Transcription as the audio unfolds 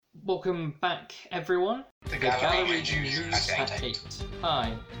Welcome back, everyone. The Gallery Region News at 8.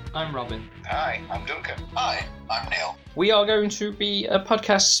 Hi, I'm Robin. Hi, I'm Duncan. Hi, I'm Neil. We are going to be a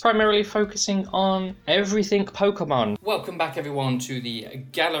podcast primarily focusing on everything Pokemon. Welcome back, everyone, to the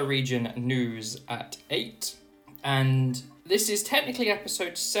Galar Region News at 8. And this is technically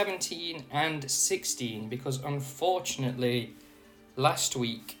episode 17 and 16 because, unfortunately, last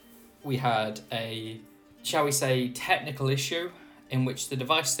week we had a, shall we say, technical issue in which the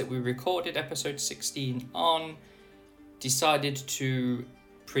device that we recorded episode 16 on decided to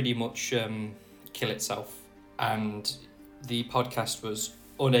pretty much kill itself, and the podcast was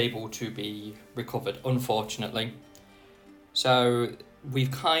unable to be recovered, unfortunately. So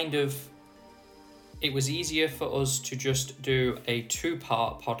it was easier for us to just do a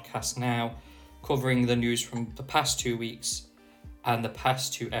 2-part podcast now, covering the news from the past 2 weeks and the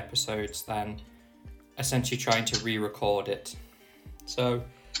past 2 episodes, than essentially trying to re-record it. So,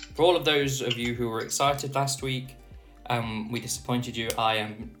 for all of those of you who were excited last week, we disappointed you. I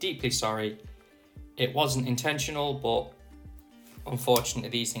am deeply sorry. It wasn't intentional, but unfortunately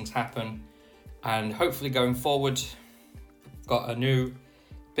these things happen. And hopefully going forward, we've got a new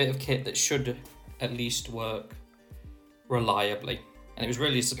bit of kit that should at least work reliably. And it was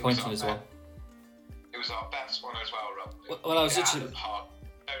really disappointing as well. It was our best one as well, Rob. Well, I was literally... I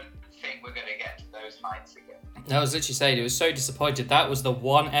don't think we're going to get to those heights again. I was literally saying, it was so disappointed. That was the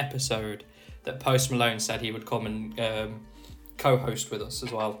one episode that Post Malone said he would come and co-host with us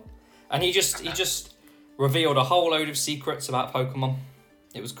as well. And he just revealed a whole load of secrets about Pokemon.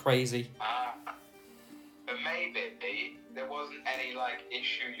 It was crazy. But maybe there wasn't any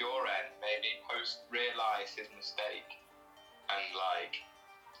issue your end. Maybe Post realised his mistake and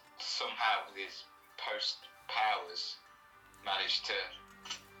somehow with his Post powers managed to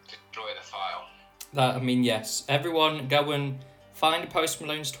destroy the file. Yes. Everyone go and find Post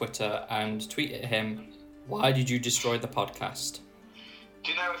Malone's Twitter and tweet at him, why did you destroy the podcast?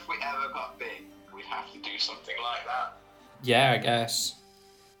 Do you know if we ever got big, we'd have to do something like that? Yeah, I guess.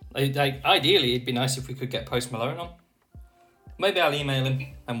 Ideally, it'd be nice if we could get Post Malone on. Maybe I'll email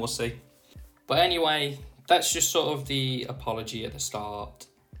him and we'll see. But anyway, that's just sort of the apology at the start.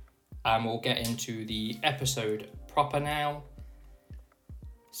 And we'll get into the episode proper now.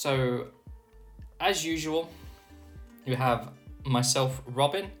 So, as usual, you have myself,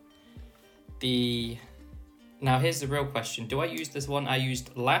 Robin. Now here's the real question. Do I use this one I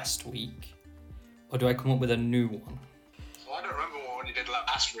used last week, or do I come up with a new one? Well, I don't remember what one you did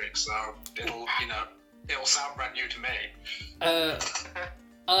last week, so it'll sound brand new to me.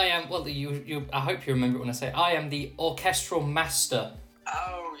 I am, I hope you remember it when I say I am the orchestral master.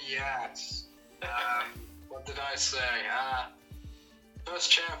 Oh, yes. What did I say?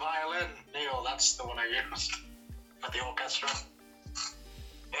 First chair violin, Neil, that's the one I used for the orchestra.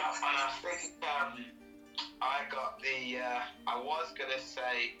 Yeah, and I think I got I was going to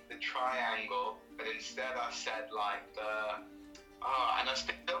say the triangle, but instead I said and I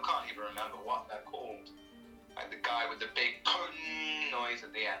still can't even remember what they're called. The guy with the big noise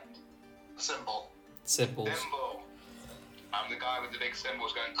at the end. Cymbals. Cymbal. I'm the guy with the big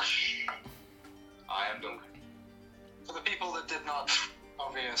cymbals going. I am Duncan. For the people that did not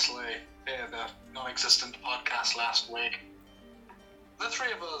obviously hear the non-existent podcast last week, the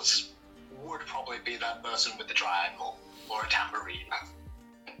three of us would probably be that person with the triangle or a tambourine.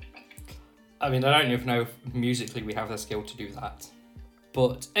 I mean, I don't even know if musically we have the skill to do that.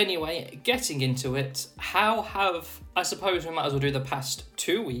 But anyway, getting into it, how have, I suppose we might as well do the past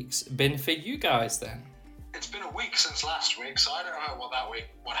 2 weeks, been for you guys then? It's been a week since last week, so I don't know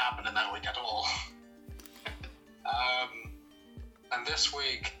what happened in that week at all. And this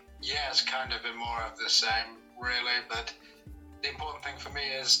week, it's kind of been more of the same, really, but the important thing for me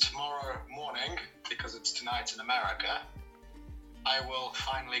is tomorrow morning, because it's tonight in America, I will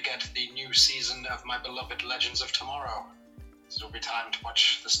finally get the new season of my beloved Legends of Tomorrow. So it'll be time to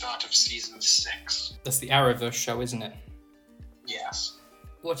watch the start of season 6. That's the Arrowverse show, isn't it? Yes.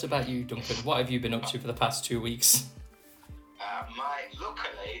 What about you, Duncan? What have you been up to for the past 2 weeks?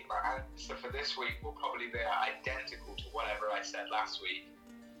 Luckily, my answer for this week will probably be identical to whatever I said last week,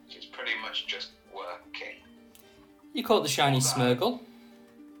 which is pretty much just working. You caught the shiny Smeargle.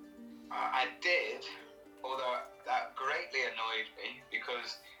 I did, although that greatly annoyed me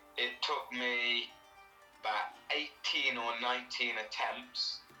because it took me about 18 or 19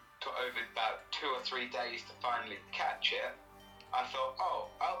 attempts, took over about 2 or 3 days to finally catch it. I thought,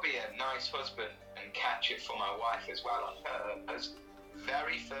 I'll be a nice husband and catch it for my wife as well on her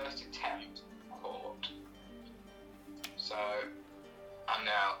very first attempt caught. So I'm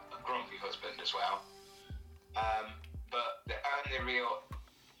now a grumpy husband as well. But the only real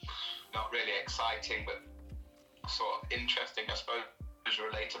really exciting but sort of interesting, I suppose,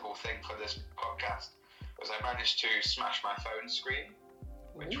 relatable thing for this podcast was I managed to smash my phone screen,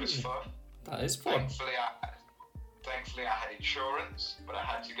 which was fun. That is fun. Thankfully, I had insurance, but I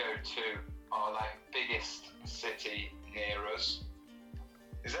had to go to our biggest city near us.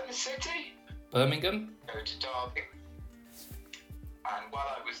 Is that a city? Birmingham. Go to Derby. And while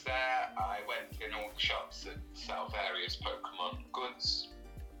I was there, I went in all the shops that sell various Pokemon goods.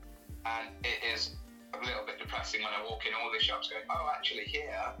 And it is a little bit depressing when I walk in all the shops going, oh, actually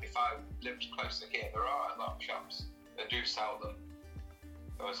here, if I lived closer here, there are a lot of shops that do sell them.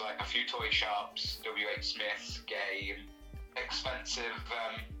 There was a few toy shops, W.H. Smith's, Game, expensive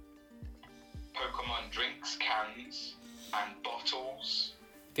Pokemon drinks cans and bottles.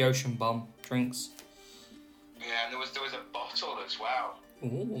 The Ocean Bomb drinks. Yeah, and there was a bottle as well.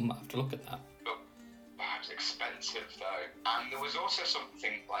 Ooh, I might have to look at that. But it was expensive though. And there was also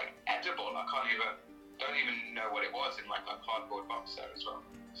something edible. Don't even know what it was in a cardboard box there as well.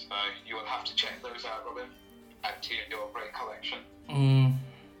 So you will have to check those out, Robin. Add to your great collection.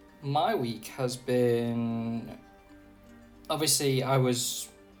 My week has been... Obviously,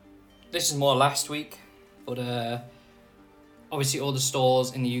 this is more last week, but obviously all the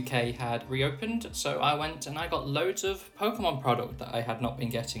stores in the UK had reopened, so I went and I got loads of Pokemon product that I had not been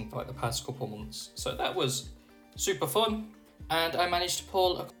getting for the past couple months. So that was super fun, and I managed to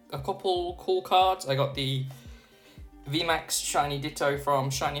pull a couple cool cards. I got the VMAX Shiny Ditto from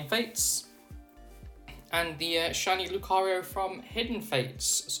Shining Fates, and the Shiny Lucario from Hidden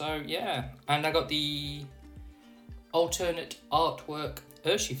Fates. So yeah, and I got the alternate artwork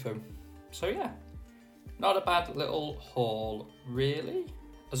Urshifu. So yeah, not a bad little haul really,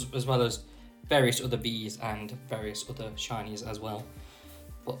 as well as various other Vs and various other shinies as well.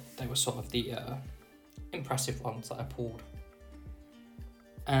 But they were sort of the impressive ones that I pulled.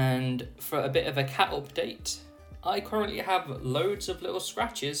 And for a bit of a cat update, I currently have loads of little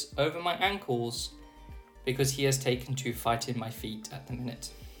scratches over my ankles because he has taken to fighting my feet at the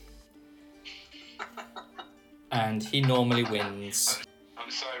minute. And he normally wins. I'm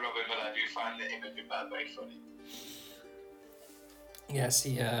sorry, Robin, but I do find the image of that very funny. Yes,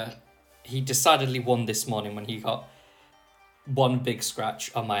 he decidedly won this morning when he got one big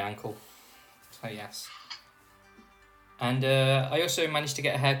scratch on my ankle. So yes. And I also managed to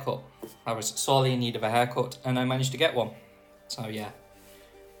get a haircut. I was sorely in need of a haircut, and I managed to get one. So yeah,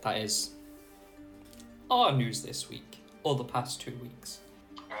 that is our news this week, or the past 2 weeks.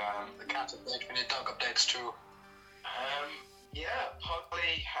 The cat update, we need dog updates too. Yeah,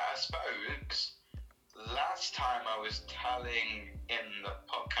 Polly, I suppose, last time I was telling in the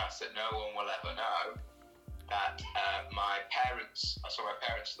podcast that no one will ever know that I saw my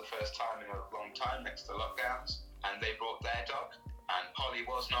parents for the first time in a long time next to lockdowns, and they brought their dog, and Polly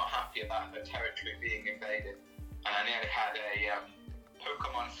was not happy about her territory being invaded, and I nearly had a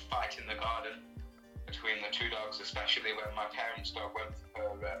Pokemon fight in the garden between the two dogs, especially when my parents' dog went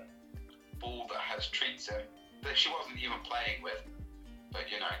for her ball that has treats in, that she wasn't even playing with, but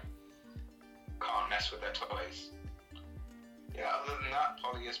can't mess with their toys. Yeah, other than that,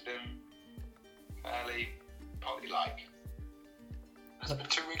 Polly has been fairly Polly-like. It's been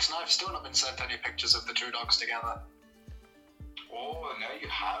 2 weeks and I've still not been sent any pictures of the two dogs together. Oh, no you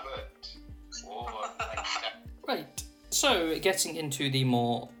haven't. Oh, Right, so getting into the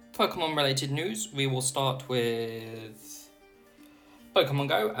more Pokemon-related news, we will start with Pokemon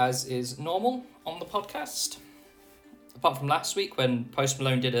Go, as is normal on the podcast. Apart from last week when Post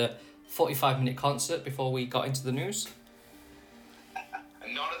Malone did a 45-minute concert before we got into the news.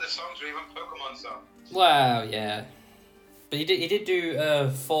 And none of the songs were even Pokemon songs. Well, yeah. But he did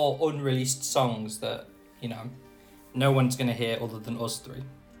do 4 unreleased songs that, no one's going to hear other than us 3.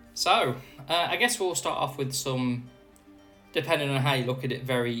 So, I guess we'll start off with some, depending on how you look at it,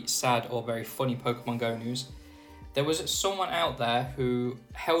 very sad or very funny Pokemon Go news. There was someone out there who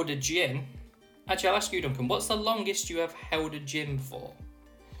held a gym. Actually, I'll ask you, Duncan, what's the longest you have held a gym for?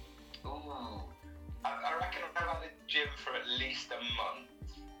 Ooh. I reckon I've had a gym for at least a month.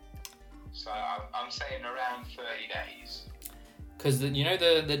 So I'm saying around 30 days. Because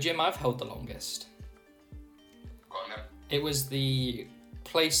the gym I've held the longest? Go on then. It was the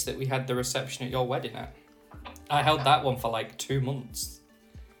place that we had the reception at your wedding at. I held that one for 2 months.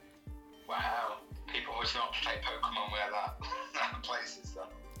 Wow. People must not play Pokemon where that place is done.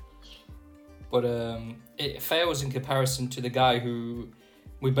 But it fails in comparison to the guy who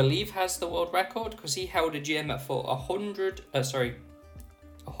we believe has the world record, because he held a gym for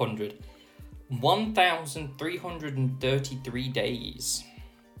 1,333 days.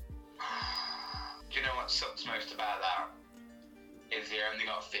 Do you know what sucks most about that? is he only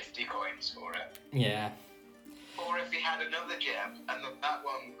got 50 coins for it. Yeah. Or if he had another gem and that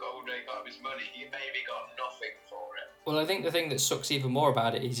one Goldrake got his money, he maybe got nothing for it. Well, I think the thing that sucks even more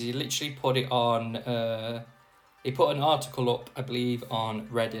about it is he literally put it on... he put an article up, I believe, on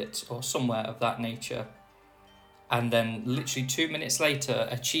Reddit or somewhere of that nature. And then literally 2 minutes later,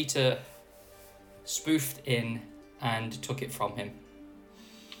 a cheater spoofed in and took it from him.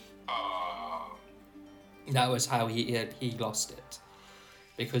 Oh. That was how he lost it.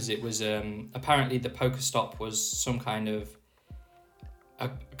 Because it was, apparently the Pokestop was some kind of a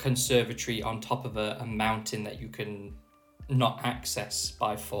conservatory on top of a mountain that you can not access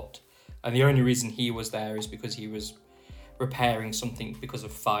by foot. And the only reason he was there is because he was repairing something because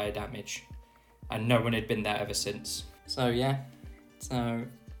of fire damage. And no one had been there ever since. So yeah, so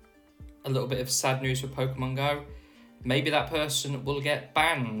a little bit of sad news for Pokemon Go. Maybe that person will get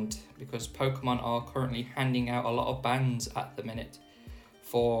banned because Pokemon are currently handing out a lot of bans at the minute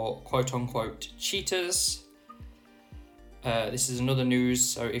for quote-unquote cheaters. This is another news,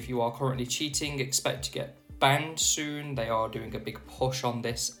 so if you are currently cheating, expect to get banned soon. They are doing a big push on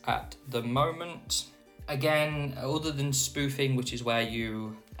this at the moment. Again, other than spoofing, which is where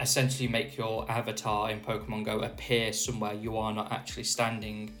you essentially make your avatar in Pokemon Go appear somewhere you are not actually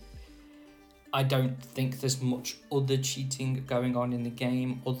standing, I don't think there's much other cheating going on in the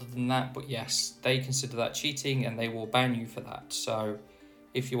game other than that, but yes, they consider that cheating and they will ban you for that. So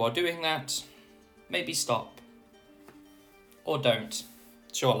if you are doing that, maybe stop. Or don't.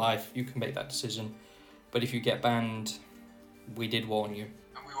 It's your life, you can make that decision. But if you get banned, we did warn you.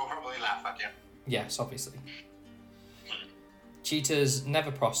 And we will probably laugh at you. Yes, obviously. Cheaters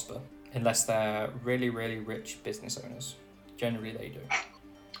never prosper unless they're really, really rich business owners. Generally they do.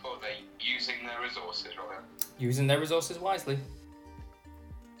 Or they using their resources, Robin. Using their resources wisely.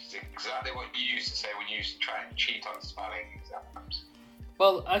 It's exactly what you used to say when you used to try and cheat on spelling exams.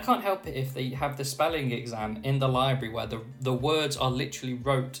 Well, I can't help it if they have the spelling exam in the library where the words are literally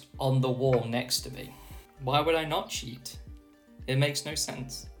wrote on the wall next to me. Why would I not cheat? It makes no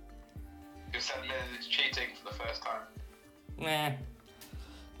sense. You said it's cheating for the first time. Nah.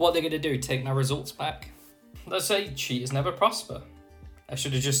 What are they going to do? Take my results back? Let's say cheaters never prosper. I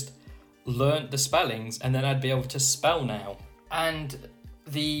should have just learnt the spellings and then I'd be able to spell now. And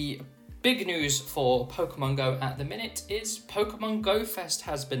the big news for Pokemon Go at the minute is Pokemon Go Fest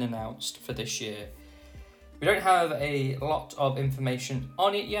has been announced for this year. We don't have a lot of information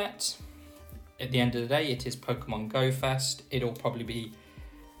on it yet. At the end of the day, it is Pokemon Go Fest. It'll probably be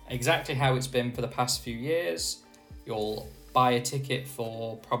exactly how it's been for the past few years. You'll buy a ticket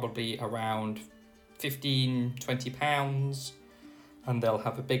for probably around £15-20 and they'll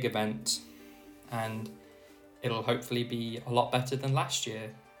have a big event and it'll hopefully be a lot better than last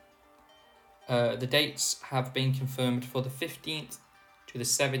year. The dates have been confirmed for the 15th to the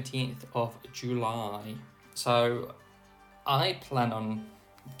 17th of July. So I plan on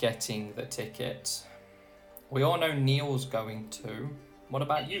getting the ticket. We all know Neil's going to. What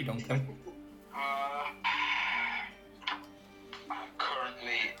about you, Duncan? I'm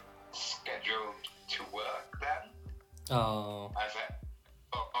currently scheduled to work then. Oh. As a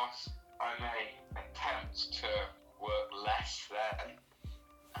boss, I may attempt to work less then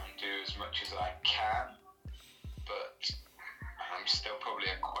and do as much as I can, but I'm still probably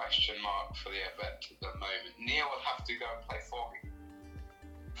a question mark for the event at the moment. Neil will have to go and play for me.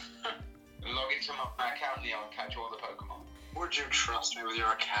 Log into my account, Neil, and catch all the Pokemon. Would you trust me with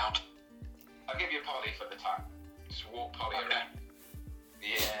your account? I'll give you Polly for the time. Just walk Polly around.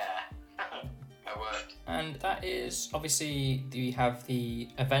 Yeah. That worked. And that is, obviously, we have the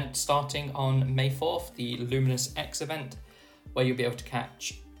event starting on May 4th, the Luminous X event, where you'll be able to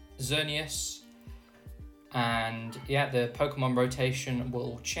catch Xerneas. And yeah, the Pokemon rotation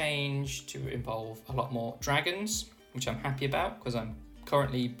will change to involve a lot more dragons, which I'm happy about because I'm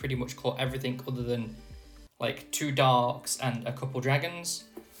currently pretty much caught everything other than like 2 darks and a couple dragons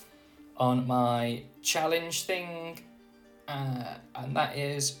on my challenge thing. And that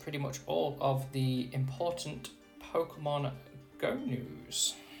is pretty much all of the important Pokemon Go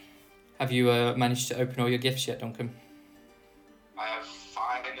news. Have you managed to open all your gifts yet, Duncan? I have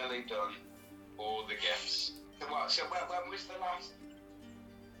finally done all the gifts. So when was the last?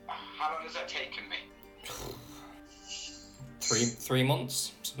 How long has that taken me? 3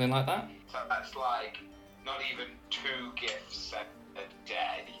 months, something like that. So that's like not even 2 gifts a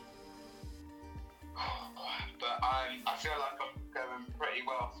day. But I feel like I'm going pretty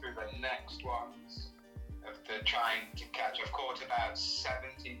well through the next ones of the trying to catch. I've caught about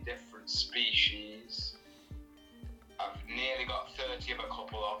 70 different species. I've nearly got 30 of a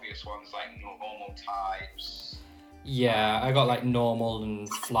couple obvious ones like normal types. Yeah, I got like normal and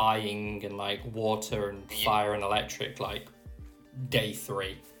flying and like water and fire and electric like day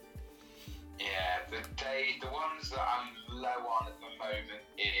 3. Yeah, the ones that I'm low on at the moment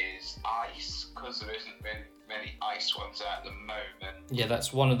is ice, because there isn't many ice ones at the moment. Yeah,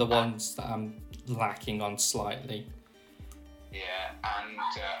 that's one of the ones that I'm lacking on slightly. Yeah, and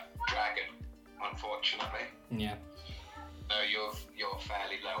dragon, unfortunately. Yeah. No, you're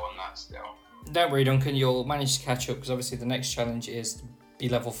fairly low on that still. Don't worry, Duncan, you'll manage to catch up, because obviously the next challenge is to be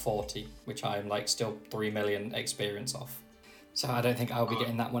level 40, which I'm like still 3 million experience off. So I don't think I'll be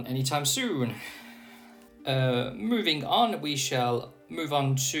getting that one anytime soon. Moving on, we shall move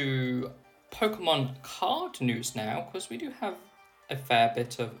on to Pokemon card news now, because we do have a fair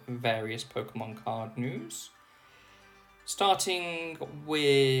bit of various Pokemon card news. Starting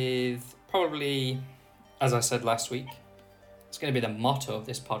with probably, as I said last week, it's going to be the motto of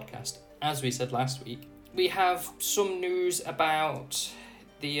this podcast. As we said last week, we have some news about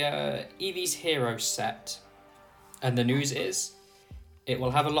the Eevee's Hero set. And the news is, it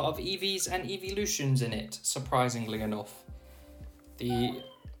will have a lot of Eevees and Eeveelutions in it, surprisingly enough. The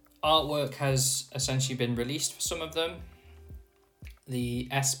artwork has essentially been released for some of them. The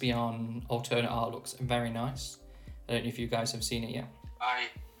Espeon alternate art looks very nice. I don't know if you guys have seen it yet. I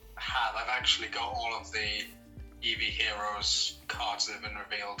have. I've actually got all of the Eevee Heroes cards that have been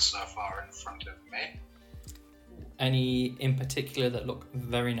revealed so far in front of me. Any in particular that look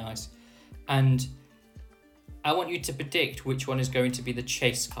very nice. And I want you to predict which one is going to be the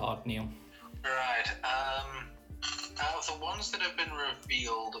chase card, Neil. Right. Out of the ones that have been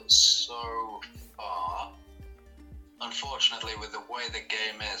revealed so far, unfortunately, with the way the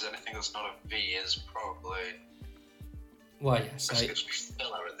game is, anything that's not a V is probably... Well, yes. It's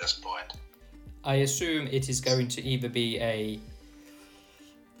filler at this point. I assume it is going to either be a...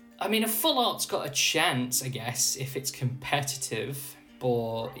 I mean, a full art's got a chance, I guess, if it's competitive.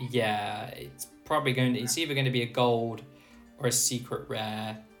 But, yeah, it's probably going to... It's either going to be a gold or a secret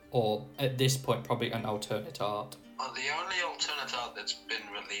rare, or, at this point, probably an alternate art. Well, the only alternate art that's been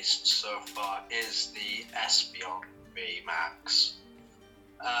released so far is the Espeon VMAX.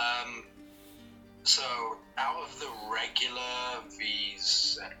 So, out of the regular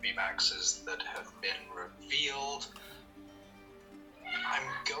Vs and VMAXs that have been revealed, I'm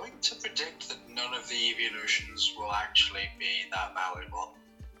going to predict that none of the Eeveelutions will actually be that valuable.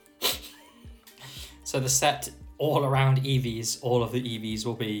 So the set all around Eevees, all of the Eevees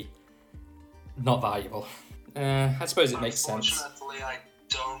will be not valuable. I suppose it makes sense. Unfortunately, I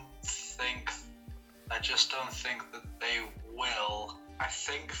just don't think that they will. I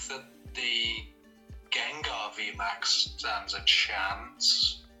think that the Gengar VMAX stands a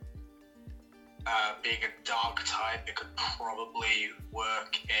chance. Being a dark type, it could probably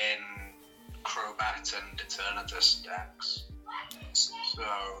work in Crobat and Eternatus decks. So,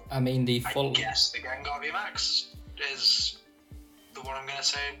 I mean, I guess the Gengar VMAX is the one I'm going to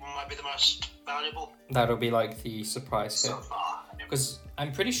say might be the most valuable. That'll be like the surprise hit. So far. Because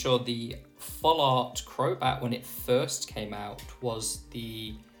I'm pretty sure the full art Crobat, when it first came out, was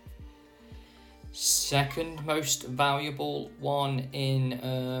the second most valuable one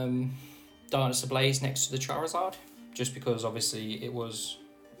in Darkness Ablaze next to the Charizard. Just because obviously it was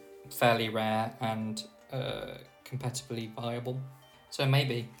fairly rare and competitively viable. So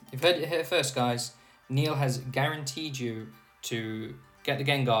maybe. You've heard it here first, guys. Neil has guaranteed you to get the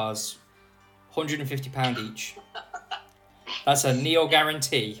Gengars £150 each. That's a Neil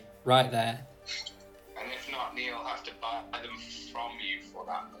guarantee right there. And if not, Neil has to buy them from you for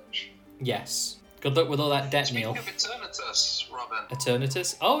that much. Yes. Good luck with all that debt, Neil. Speaking of Eternatus, Robin.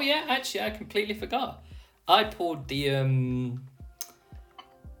 Eternatus? Oh yeah, actually I completely forgot. I pulled the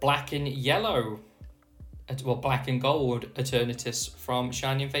black and yellow, black and gold Eternatus from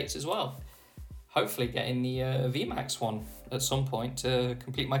Shining Fates as well. Hopefully getting the VMAX one at some point to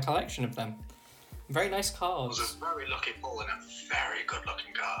complete my collection of them. Very nice cards. It was a very lucky pull and a very good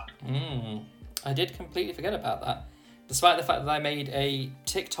looking card. I did completely forget about that, despite the fact that I made a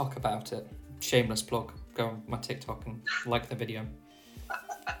TikTok about it. Shameless plug. Go on my TikTok and like the video.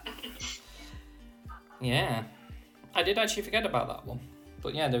 Yeah, I did actually forget about that one.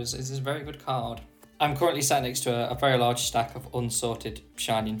 But yeah, it's a very good card. I'm currently sat next to a very large stack of unsorted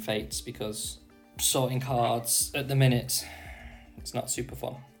Shining Fates because sorting cards at the minute, it's not super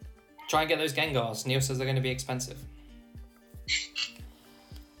fun. Try and get those Gengars. Neil says they're going to be expensive.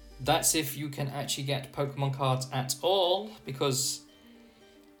 That's if you can actually get Pokemon cards at all, because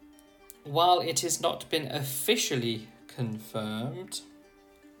while it has not been officially confirmed,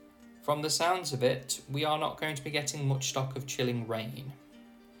 from the sounds of it, we are not going to be getting much stock of Chilling Reign.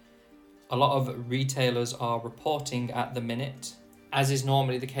 a lot of retailers are reporting at the minute. As is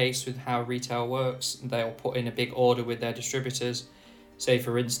normally the case with how retail works, they'll put in a big order with their distributors. Say,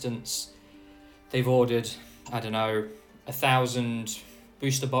 for instance, they've ordered, 1,000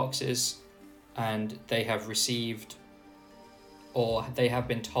 booster boxes, and they have received, or they have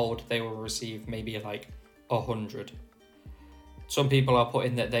been told they will receive maybe 100. Some people are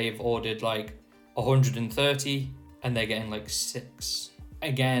putting that they've ordered 130 and they're getting 6.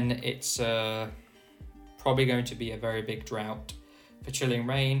 Again, it's probably going to be a very big drought for Chilling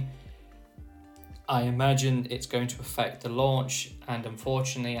Reign. I imagine it's going to affect the launch, and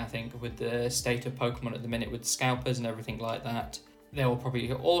unfortunately I think with the state of Pokemon at the minute with scalpers and everything like that, they will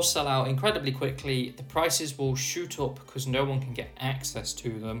probably all sell out incredibly quickly. The prices will shoot up because no one can get access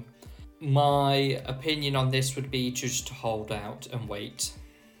to them. My opinion on this would be just to hold out and wait,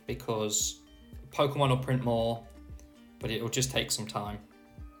 because Pokemon will print more, but it will just take some time.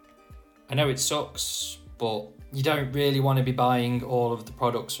 I know it sucks, but you don't really want to be buying all of the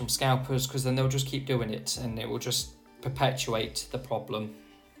products from scalpers, because then they'll just keep doing it and it will just perpetuate the problem.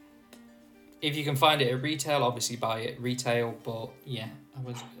 If you can find it at retail, obviously buy it retail, but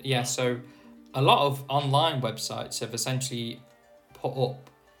so a lot of online websites have essentially put up,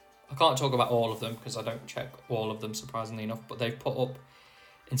 I can't talk about all of them because I don't check all of them surprisingly enough, but they've put up,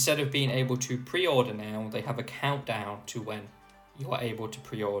 instead of being able to pre-order now, they have a countdown to when you are able to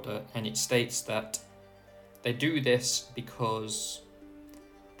pre-order, and it states that they do this because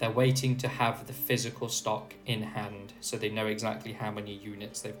they're waiting to have the physical stock in hand, so they know exactly how many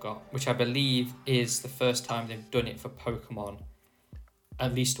units they've got, which I believe is the first time they've done it for Pokemon,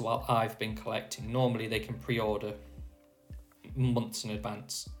 at least while I've been collecting. Normally they can pre-order months in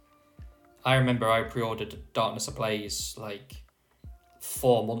advance. I remember I pre-ordered Darkness Ablaze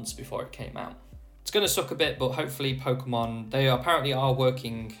 4 months before it came out. It's going to suck a bit, but hopefully Pokemon, they apparently are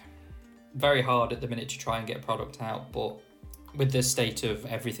working very hard at the minute to try and get a product out, but with the state of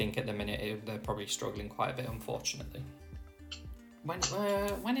everything at the minute, they're probably struggling quite a bit, unfortunately.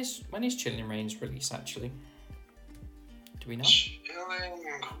 When is Chilling Reign's release, actually? Do we know? Chilling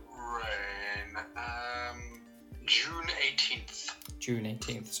Reign, June 18th. June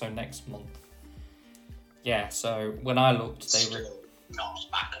 18th, so next month. Yeah, so when I looked, they were... not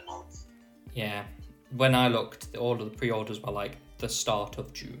back a month. Yeah, when I looked, all of the pre-orders were the start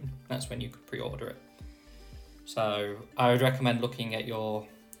of June. That's when you could pre-order it. So I would recommend looking at your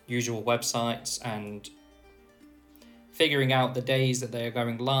usual websites and figuring out the days that they are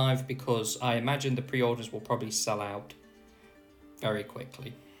going live, because I imagine the pre-orders will probably sell out very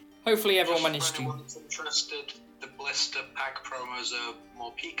quickly. Hopefully everyone managed to... For anyone that's interested, the blister pack promos are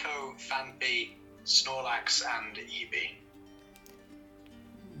Morpeko, Phanpy, Snorlax and Eevee.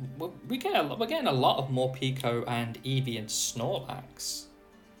 We're getting a lot of Morpeko and Eevee and Snorlax.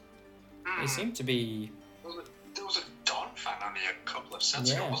 They seem to be... There was a Donphan only a couple of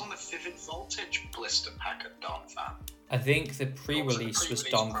sets ago. Wasn't the Vivid Voltage blister pack a Donphan? I think the pre-release was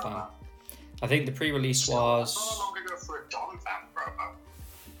Donphan. I think the pre-release was... How long ago for a Donphan promo?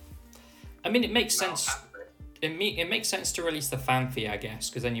 I mean, it makes sense. It makes sense to release the Phanpy, I guess,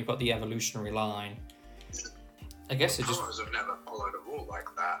 because then you've got the evolutionary line. I guess it just... Promos have never followed a rule like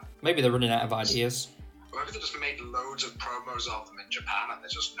that. Maybe they're running out of ideas. Maybe they just made loads of promos of them in Japan and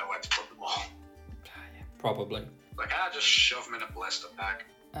there's just nowhere to put them all. Probably. Just shove them in a blister pack.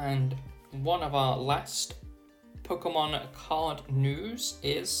 And one of our last Pokemon card news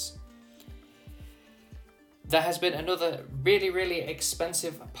is there has been another really, really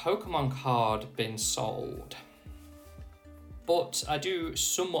expensive Pokemon card being sold. But I do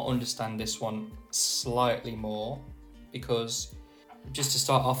somewhat understand this one slightly more, because just to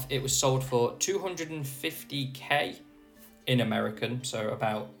start off, it was sold for $250k in American, so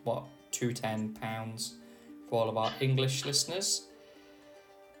about £210 for all of our English listeners.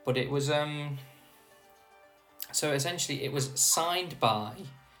 But it was so essentially it was signed by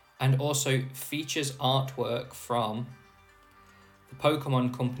and also features artwork from the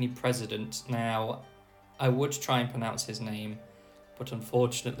Pokemon Company president. Now, I would try and pronounce his name, but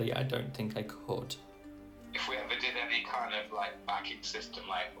unfortunately I don't think I could. If we ever did any kind of backing system,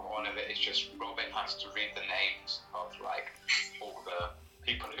 one of it is just Robin has to read the names of all the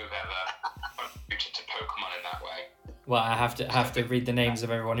people who've ever contributed to Pokemon in that way. Well, I have to read the names of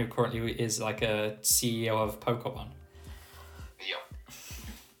everyone who currently is a CEO of Pokemon.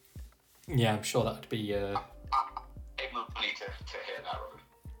 Yep. Yeah, I'm sure that'd be. I need to hear that,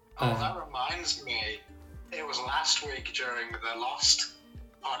 Oh, Robin. that reminds me. It was last week during the Lost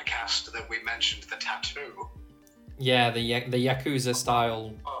podcast that we mentioned the tattoo. Yeah, the Yakuza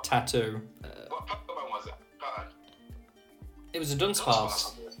style tattoo. What Pokemon was it? It was a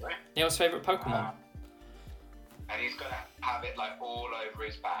Dunsparce. Neil's favourite Pokemon. And he's gonna have it like all over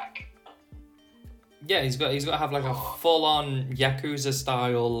his back. Yeah, he's got to have like a full-on Yakuza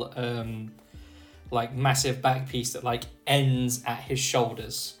style, like massive back piece that like ends at his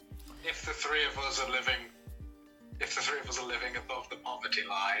shoulders. If the three of us are living above the poverty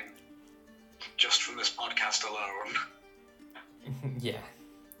line, just from this podcast alone. Yeah,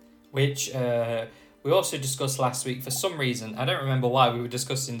 which we also discussed last week. For some reason, I don't remember why we were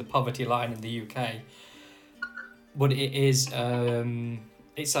discussing the poverty line in the UK, but it is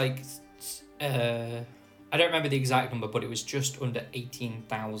it's like I don't remember the exact number, but it was just under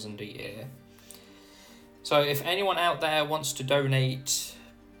 18,000 a year. So if anyone out there wants to donate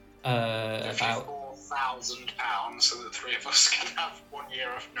about £54,000 so that three of us can have 1 year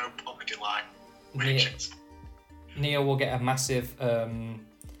of no poverty line wages. Neil will get a massive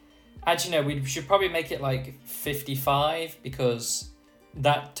actually no, we should probably make it like 55 because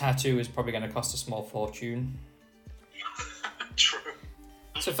that tattoo is probably going to cost a small fortune. True.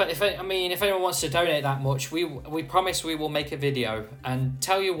 So if anyone wants to donate that much, we promise we will make a video. And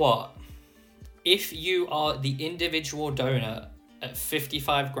tell you what, if you are the individual donor at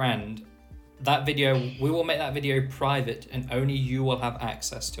 55 grand, that video, we will make that video private and only you will have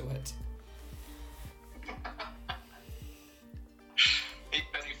access to it. Big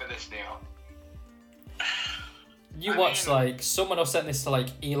penny for this, Neil. Like someone will send this to like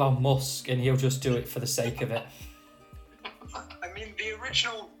Elon Musk and he'll just do it for the sake of it. I mean, the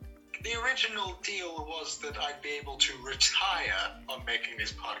original deal was that I'd be able to retire on making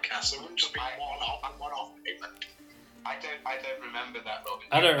this podcast, so it wouldn't just be one-off payment. I don't remember that, Robin.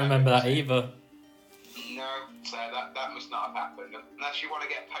 I don't remember that either. No, so that must not have happened. Unless you want to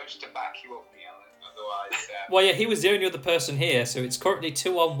get Post to back you up, Neil. Otherwise... Well, yeah, he was the only other person here, so it's currently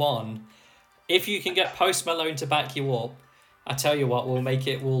 2-on-1. If you can get Post Malone to back you up, I tell you what, we'll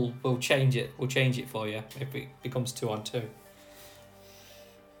change it. We'll change it for you if it becomes 2-on-2.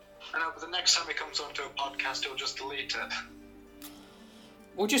 I know, but the next time he comes onto a podcast, he'll just delete it.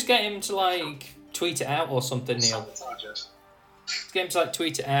 We'll just get him to, like, tweet it out or something, Neil. Sabotage it. Get him to, like,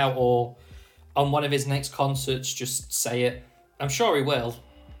 tweet it out or on one of his next concerts, just say it. I'm sure he will.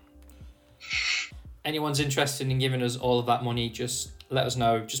 Anyone's interested in giving us all of that money, just let us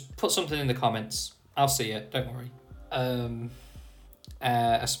know. Just put something in the comments. I'll see it, don't worry.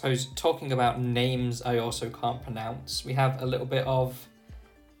 I suppose, talking about names I also can't pronounce, we have a little bit of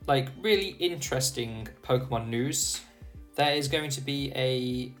like really interesting Pokemon news. There is going to be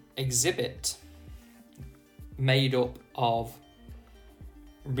a exhibit made up of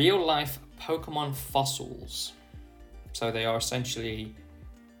real life Pokemon fossils. So they are essentially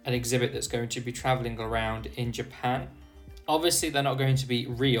an exhibit that's going to be traveling around in Japan. Obviously they're not going to be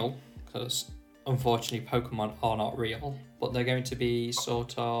real because unfortunately Pokemon are not real, but they're going to be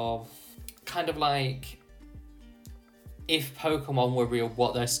sort of kind of like if Pokemon were real,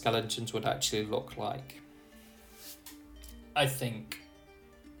 what their skeletons would actually look like. I think.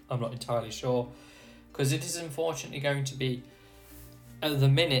 I'm not entirely sure. Because it is unfortunately going to be, at the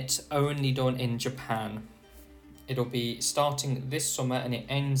minute, only done in Japan. It'll be starting this summer and it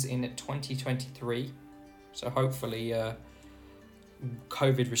ends in 2023. So hopefully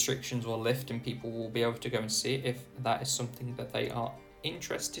COVID restrictions will lift and people will be able to go and see it if that is something that they are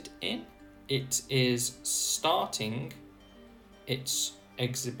interested in. It is starting its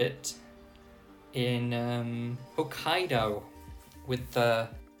exhibit in Hokkaido with the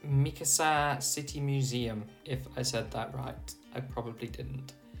Mikasa City Museum, if I said that right. I probably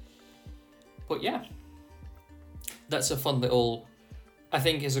didn't. But yeah, that's a fun little, I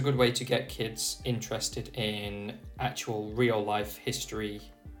think is a good way to get kids interested in actual real life history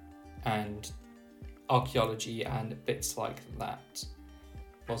and archaeology and bits like that.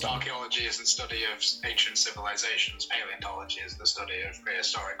 Archaeology is the study of ancient civilizations. Paleontology is the study of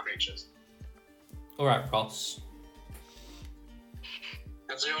prehistoric creatures. Alright, Ross.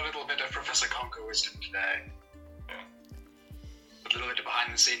 That's your little bit of Professor Conker wisdom today. A little bit of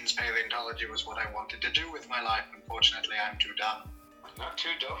behind the scenes paleontology was what I wanted to do with my life. Unfortunately, I'm too dumb. Not too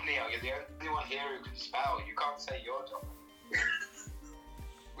dumb, Neil. You're the only one here who can spell. You can't say you're dumb.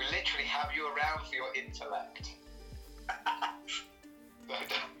 We literally have you around for your intellect.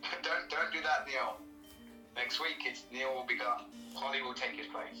 Don't do that, Neil. Next week, Neil will be gone. Holly will take his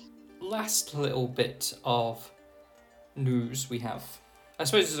place. Last little bit of news we have. I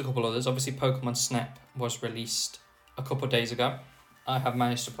suppose there's a couple others. Obviously, Pokemon Snap was released a couple of days ago. I have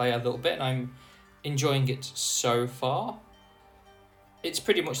managed to play a little bit and I'm enjoying it so far. It's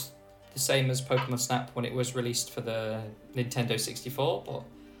pretty much the same as Pokemon Snap when it was released for the Nintendo 64, but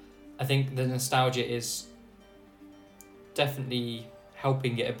I think the nostalgia is definitely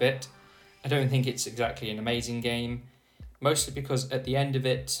helping it a bit. I don't think it's exactly an amazing game, mostly because at the end of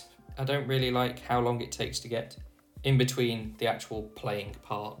it, I don't really like how long it takes to get in between the actual playing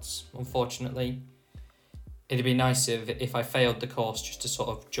parts, unfortunately. It'd be nice if I failed the course just to sort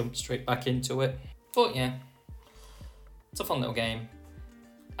of jump straight back into it. But yeah, it's a fun little game.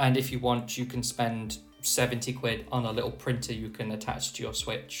 And if you want, you can spend 70 quid on a little printer you can attach to your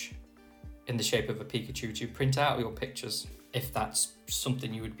Switch in the shape of a Pikachu to print out your pictures, if that's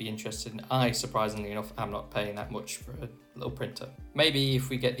something you would be interested in. I, surprisingly enough, am not paying that much for a little printer. Maybe if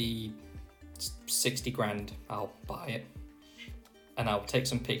we get the 60 grand, I'll buy it. And I'll take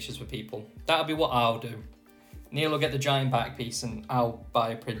some pictures for people. That'll be what I'll do. Neil will get the giant back piece and I'll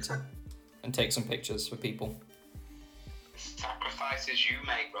buy a printer and take some pictures for people. Sacrifices you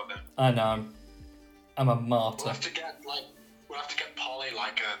make, Robin. I know. I'm a martyr. We'll have to get Polly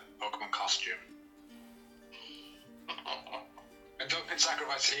like a Pokemon costume. And don't think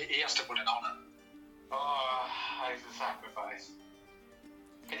sacrifice, he has to put it on her. Oh, it's a sacrifice.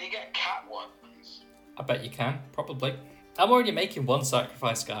 Can you get cat ones? I bet you can, probably. I'm already making one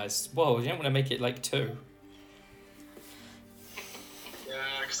sacrifice, guys. Whoa, you don't want to make it like two. Yeah,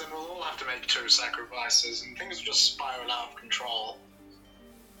 because then we'll all have to make 2 sacrifices and things will just spiral out of control.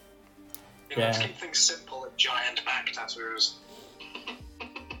 You know, Yeah. to keep things simple and giant back tattoos.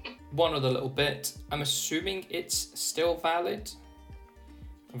 One other little bit. I'm assuming it's still valid.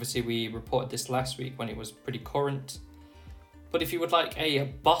 Obviously, we reported this last week when it was pretty current. But if you would like a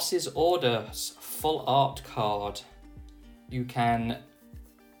Boss's Orders full art card, you can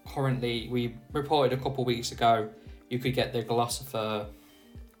currently, we reported a couple weeks ago, you could get the Glossifer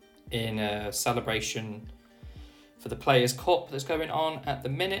in a celebration for the Players' Cup that's going on at the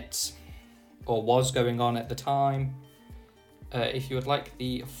minute, or was going on at the time. If you would like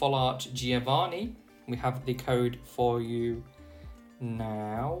the full art Giovanni, we have the code for you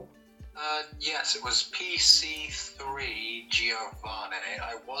now. Yes, it was PC3 Giovanni.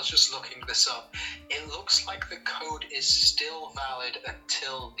 I was just looking this up. It looks like the code is still valid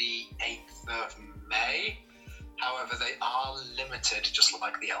until the 8th of May. However, they are limited, just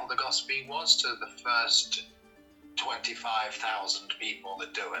like the Eldegoss V was, to the first 25,000 people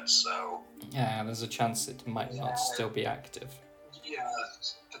that do it, so... Yeah, there's a chance it might not still be active. Yeah,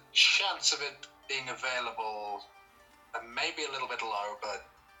 the chance of it being available may be a little bit low, but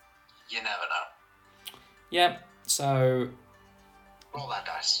you never know. Yeah, so... Roll that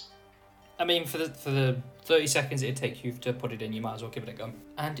dice. I mean, for the 30 seconds it'd take you to put it in, you might as well give it a go.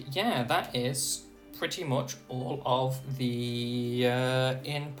 And yeah, that is pretty much all of the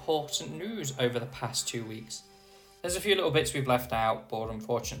important news over the past 2 weeks. There's a few little bits we've left out, but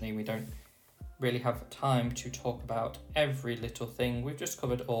unfortunately we don't really have time to talk about every little thing. We've just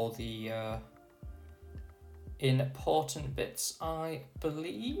covered all the important bits, I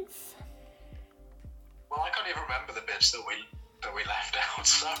believe. Well, I can't even remember the bits that we left out,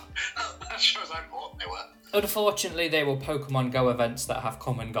 so that shows how important they were. Unfortunately, they were Pokemon Go events that have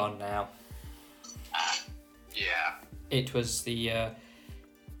come and gone now. Yeah. It was the...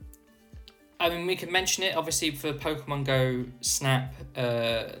 I mean, we can mention it, obviously, for Pokemon Go Snap.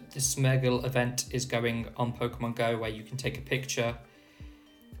 The Smeargle event is going on Pokemon Go, where you can take a picture.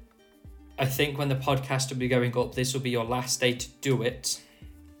 I think when the podcast will be going up, this will be your last day to do it.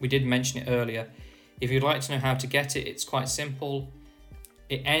 We did mention it earlier. If you'd like to know how to get it, it's quite simple.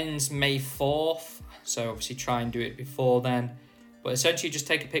 It ends May 4th, so obviously try and do it before then. But essentially, just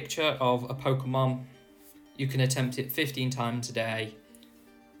take a picture of a Pokemon. You can attempt it 15 times a day,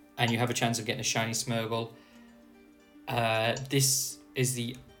 and you have a chance of getting a shiny Smeargle. This is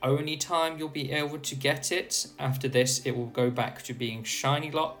the only time you'll be able to get it. After this, it will go back to being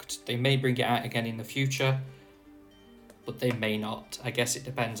shiny locked. They may bring it out again in the future, but they may not. I guess it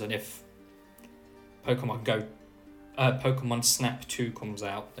depends on if Pokemon Snap 2 comes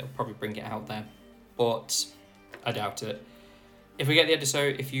out. They'll probably bring it out then, but I doubt it. If we get the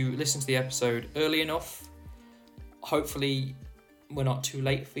episode, if you listen to the episode early enough, hopefully we're not too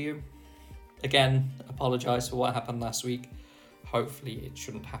late for you. Again, apologise for what happened last week. Hopefully it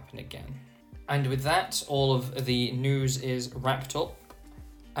shouldn't happen again. And with that, all of the news is wrapped up,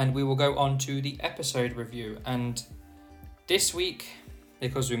 and we will go on to the episode review. And this week,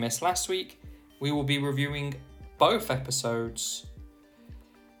 because we missed last week, we will be reviewing both episodes.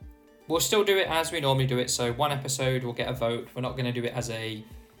 We'll still do it as we normally do it, so one episode will get a vote. We're not going to do it as a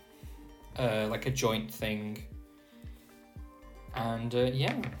like a joint thing. And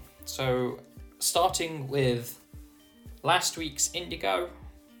yeah, so starting with last week's Indigo,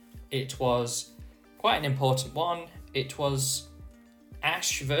 it was quite an important one. It was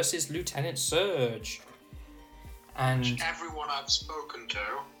Ash versus Lieutenant Surge. And everyone I've spoken to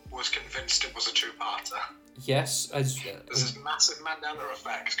was convinced it was a two-parter. yes, There's this massive Mandela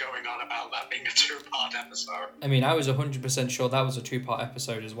effect going on about that being a two-part episode. I mean, I was 100% sure that was a 2-part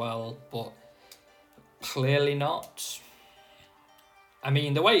episode as well, but clearly not. I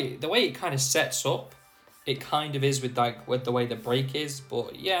mean, the way it kind of sets up, it kind of is with the way the break is,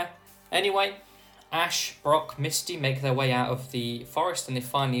 but yeah. Anyway, Ash, Brock, Misty make their way out of the forest and they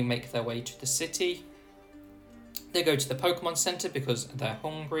finally make their way to the city. They go to the Pokemon Center because they're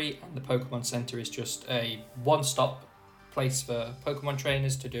hungry, and the Pokemon Center is just a one-stop place for Pokemon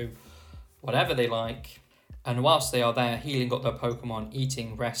trainers to do whatever they like. And whilst they are there healing up their Pokemon,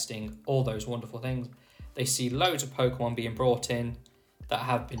 eating, resting, all those wonderful things, they see loads of Pokemon being brought in that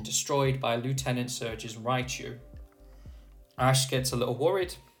have been destroyed by Lieutenant Surge's Raichu. Ash gets a little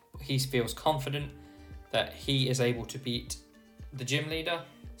worried. He feels confident that he is able to beat the gym leader.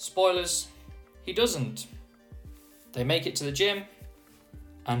 Spoilers, he doesn't. They make it to the gym,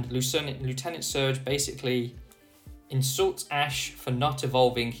 and Lieutenant Surge basically insults Ash for not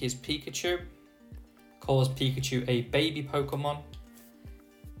evolving his Pikachu, calls Pikachu a baby Pokemon,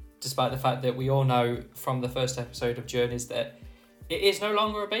 despite the fact that we all know from the first episode of Journeys that it is no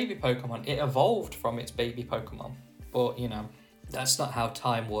longer a baby Pokemon. It evolved from its baby Pokemon. But, you know, that's not how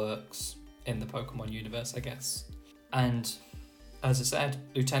time works in the Pokemon universe, I guess. And as I said,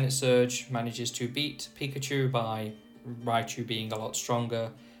 Lieutenant Surge manages to beat Pikachu by Raichu being a lot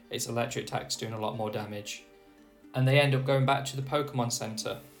stronger, its electric attack's doing a lot more damage. And they end up going back to the Pokemon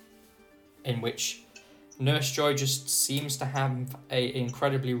Center, in which Nurse Joy just seems to have an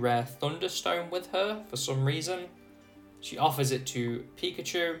incredibly rare Thunderstone with her for some reason. She offers it to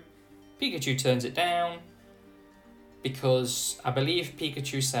Pikachu. Pikachu turns it down because I believe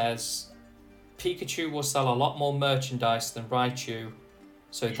Pikachu says Pikachu will sell a lot more merchandise than Raichu,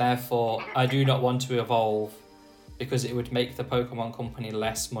 so therefore I do not want to evolve because it would make the Pokemon Company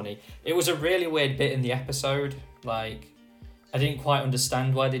less money. It was a really weird bit in the episode. Like, I didn't quite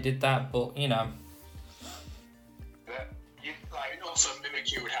understand why they did that, but you know. And also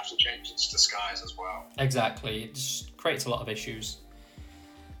Mimikyu would have to change its disguise as well. Exactly, it just creates a lot of issues.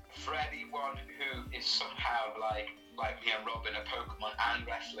 For anyone who is somehow like me and Robin, a Pokemon and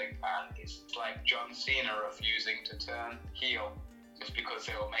wrestling fan, it's like John Cena refusing to turn heel just because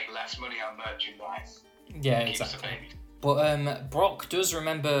it will make less money on merchandise. Yeah, exactly. But Brock does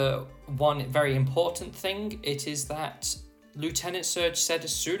remember one very important thing. It is that Lieutenant Surge said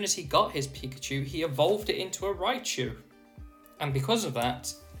as soon as he got his Pikachu, he evolved it into a Raichu. And because of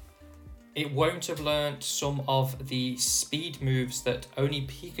that, it won't have learnt some of the speed moves that only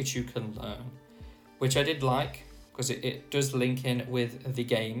Pikachu can learn, which I did like, because it does link in with the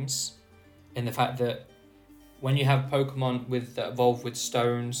games, in the fact that when you have Pokemon that evolve with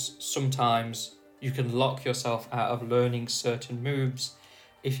stones, sometimes you can lock yourself out of learning certain moves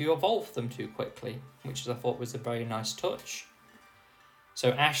if you evolve them too quickly, which I thought was a very nice touch.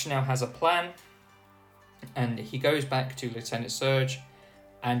 So Ash now has a plan, and he goes back to Lieutenant Surge,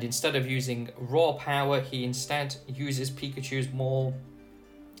 and instead of using raw power, he instead uses Pikachu's more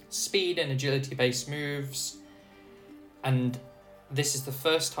speed and agility based moves. And this is the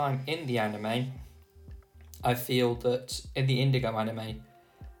first time in the anime, I feel that in the Indigo anime,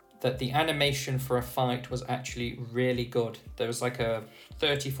 that the animation for a fight was actually really good. There was like a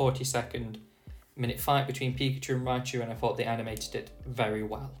 30-40 minute fight between Pikachu and Raichu, and I thought they animated it very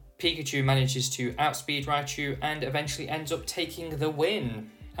well. Pikachu manages to outspeed Raichu and eventually ends up taking the win.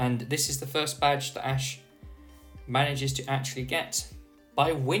 And this is the first badge that Ash manages to actually get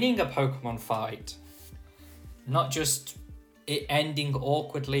by winning a Pokemon fight. Not just it ending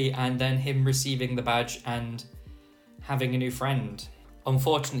awkwardly and then him receiving the badge and having a new friend.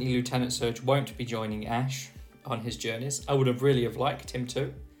 Unfortunately, Lieutenant Surge won't be joining Ash on his journeys. I would have really liked him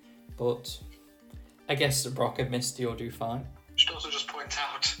to, but I guess Brock and Misty will do fine. Should also just point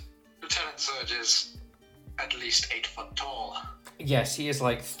out, Lieutenant Surge is at least 8 foot tall. Yes, he is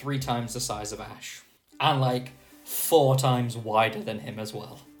like 3 times the size of Ash. And like 4 times wider than him as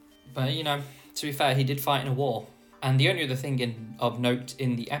well. But you know, to be fair, he did fight in a war. And the only other thing of note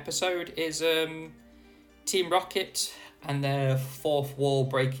in the episode is Team Rocket and their fourth wall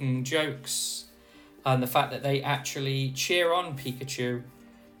breaking jokes. And the fact that they actually cheer on Pikachu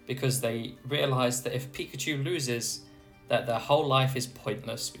because they realise that if Pikachu loses, that their whole life is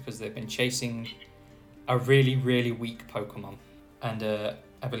pointless because they've been chasing a really, really weak Pokemon. And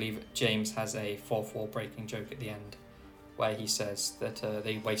I believe James has a fourth wall breaking joke at the end where he says that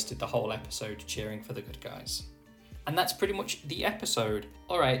they wasted the whole episode cheering for the good guys. And that's pretty much the episode.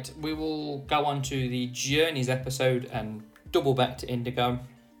 Alright, we will go on to the Journeys episode and double back to Indigo.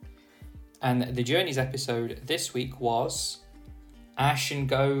 And the Journeys episode this week was Ash and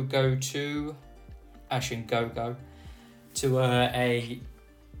Go to a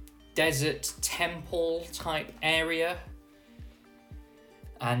desert temple type area,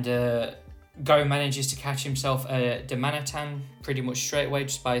 and Go manages to catch himself a Damanitan pretty much straight away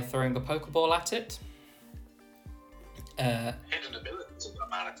just by throwing a Pokeball at it. Hidden abilities of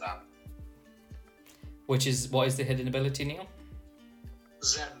Damanitan. What is the hidden ability, Neil?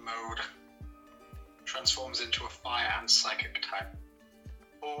 Zen mode. Transforms into a fire and psychic type.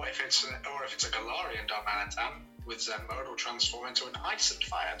 Or if it's a Galarian Darmanitan with Zen mode, will transform into an ice and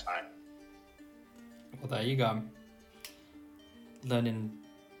fire type. Well, there you go. Learning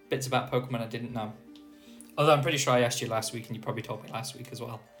bits about Pokemon I didn't know. Although I'm pretty sure I asked you last week, and you probably told me last week as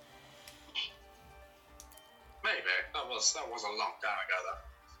well. Maybe that was a long time ago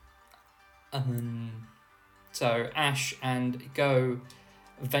though. So Ash and Go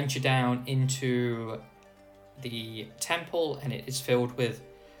venture down into the temple, and it is filled with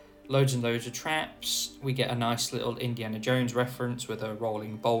loads and loads of traps. We get a nice little Indiana Jones reference with a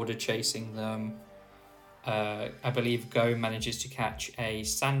rolling boulder chasing them. I believe Go manages to catch a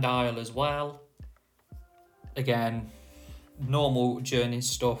Sandile as well. Again, normal journey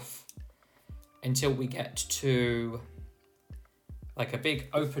stuff until we get to like a big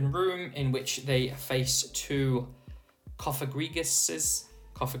open room in which they face two Cofagrigus,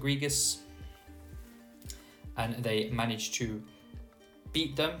 and they manage to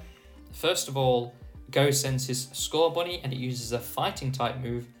beat them. First of all, Go sends his Score Bunny, and it uses a fighting type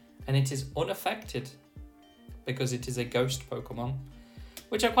move, and it is unaffected because it is a ghost Pokemon,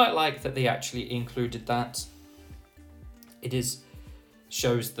 which I quite like that they actually included that. It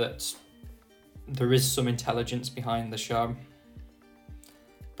shows that there is some intelligence behind the show.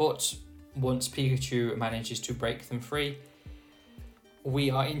 But once Pikachu manages to break them free,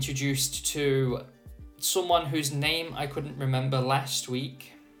 we are introduced to someone whose name I couldn't remember last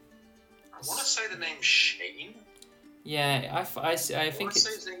week. I want to say the name Shane. Yeah, I think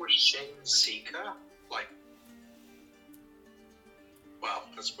say his name was Shane Seeker.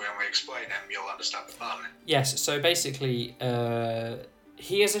 Because when we explain him, you'll understand the pun. Yes, so basically,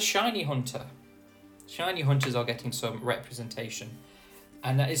 he is a shiny hunter. Shiny hunters are getting some representation.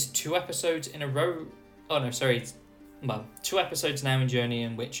 And that is 2 episodes in a row. Oh no, sorry. 2 episodes now in Journey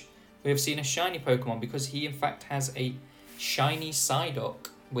in which we have seen a shiny Pokemon, because he in fact has a shiny Psyduck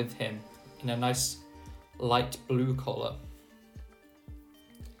with him in a nice light blue colour.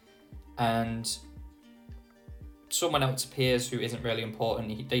 And someone else appears who isn't really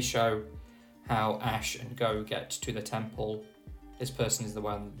important. They show how Ash and Go get to the temple. This person is the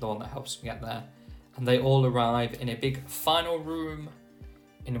one that helps them get there. And they all arrive in a big final room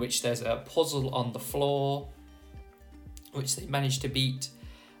in which there's a puzzle on the floor, which they manage to beat.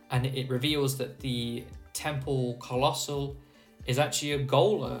 And it reveals that the Temple Colossal is actually a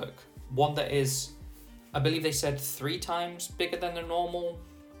Golurk. One that is, I believe they said 3 times bigger than a normal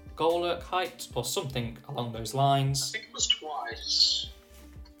Golurk height, or something along those lines. I think it was twice.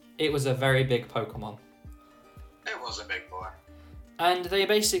 It was a very big Pokemon. It was a big boy. And they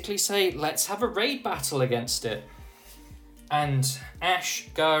basically say, let's have a raid battle against it. And Ash,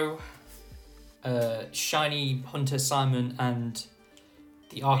 Go, Shiny Hunter Simon, and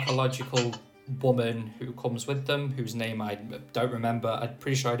the archaeological woman who comes with them, whose name I don't remember. I'm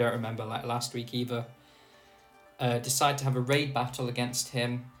pretty sure I don't remember like last week either. Decide to have a raid battle against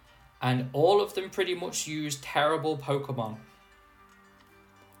him. And all of them pretty much use terrible Pokemon.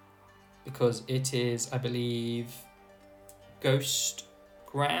 Because it is, I believe, Ghost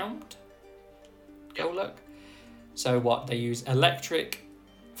Ground? Golurk? So what, they use Electric,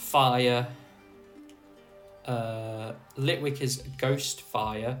 Fire, Litwick is Ghost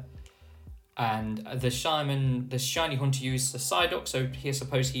Fire, and the Shiny Hunter used the Psyduck, so I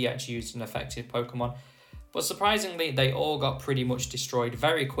suppose he actually used an effective Pokemon. But surprisingly, they all got pretty much destroyed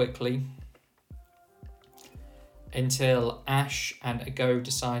very quickly until Ash and Go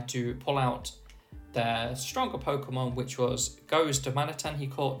decide to pull out their stronger Pokemon, which was Go's Darmanitan he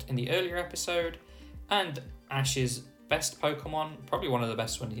caught in the earlier episode, and Ash's best Pokemon, probably one of the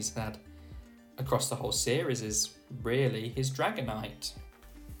best ones he's had across the whole series, is really his Dragonite.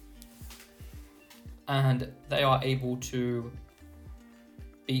 And they are able to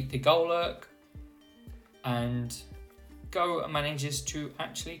beat the Golurk, and Go manages to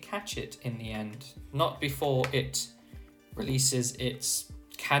actually catch it in the end. Not before it releases its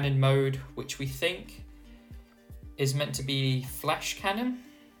cannon mode, which we think is meant to be Flash Cannon.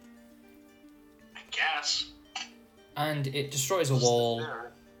 I guess. And it destroys a wall.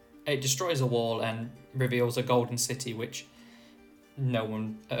 It destroys a wall and reveals a golden city, which no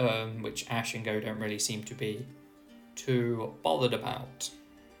one, which Ash and Go don't really seem to be too bothered about.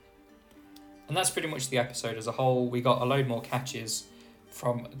 And that's pretty much the episode as a whole. We got a load more catches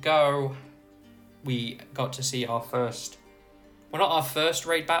from Go. We got to see our first, well, not our first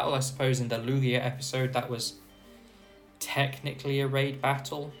raid battle, I suppose, in the Lugia episode. That was technically a raid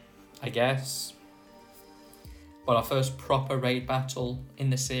battle, I guess. But our first proper raid battle in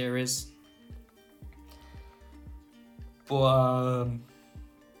the series. But,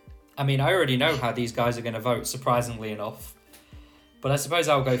 I mean, I already know how these guys are going to vote, surprisingly enough. But I suppose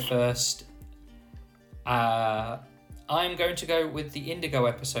I'll go first. I'm going to go with the Indigo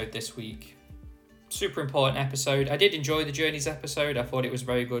episode this week. Super important episode. I did enjoy the Journeys episode. I thought it was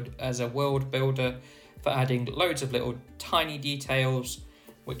very good as a world builder for adding loads of little tiny details,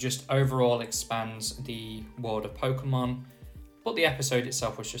 which just overall expands the world of Pokemon. But the episode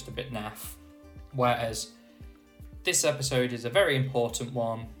itself was just a bit naff. Whereas this episode is a very important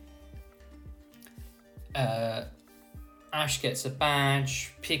one. Ash gets a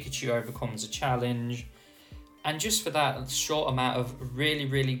badge, Pikachu overcomes a challenge, and just for that short amount of really,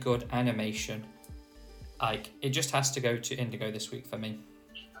 really good animation, like, it just has to go to Indigo this week for me.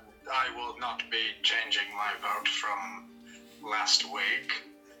 I will not be changing my vote from last week,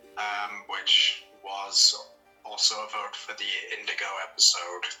 which was also a vote for the Indigo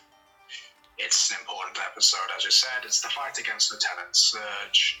episode. It's an important episode, as you said. It's the fight against Lieutenant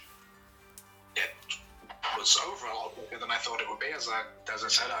Surge. It was overall quicker than I thought it would be. As I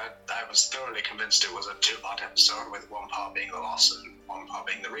said, I was thoroughly convinced it was a two-part episode, with one part being the loss and one part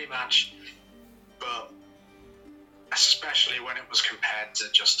being the rematch. But especially when it was compared to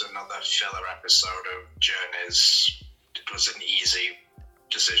just another filler episode of Journeys, it was an easy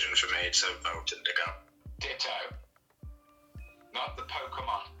decision for me to vote Indigo. Ditto. Not the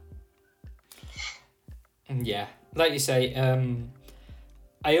Pokemon. Yeah, like you say,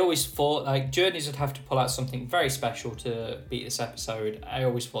 I always thought like Journeys would have to pull out something very special to beat this episode. I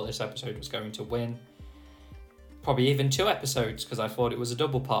always thought this episode was going to win. Probably even 2 episodes, because I thought it was a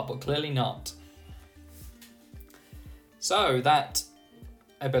double part, but clearly not. So that,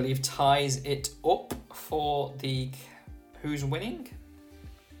 I believe, ties it up for the who's winning.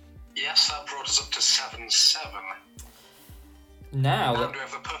 Yes, that brought us up to 7-7. Now, and we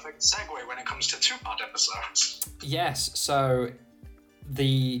have the perfect segue when it comes to 2-part episodes. Yes, so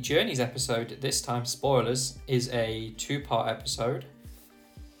the Journeys episode this time, spoilers, is a 2-part episode.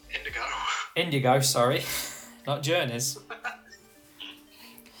 Indigo, sorry. Not Journeys.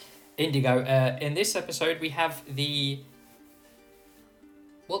 Indigo. In this episode, we have the...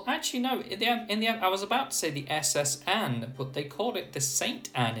 Well, actually, no. In the I was about to say the SS Anne, but they called it the Saint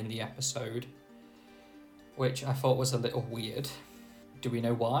Anne in the episode, which I thought was a little weird. Do we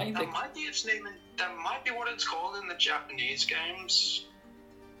know why? That might be its name. That might be what it's called in the Japanese games,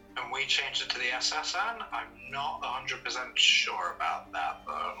 and we changed it to the SS Anne. I'm not 100% sure about that,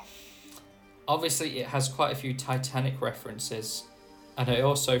 though. Obviously, it has quite a few Titanic references, and I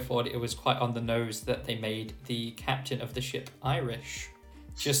also thought it was quite on the nose that they made the captain of the ship Irish,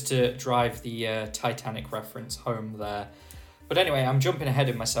 just to drive the Titanic reference home there. But anyway, I'm jumping ahead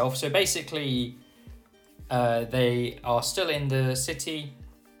of myself. So basically, they are still in the city.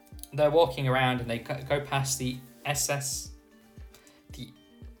 They're walking around and they go past the SS...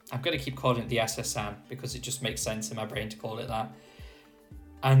 I'm going to keep calling it the SS Anne because it just makes sense in my brain to call it that.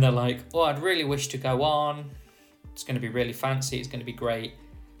 And they're like, oh, I'd really wish to go on. It's going to be really fancy. It's going to be great.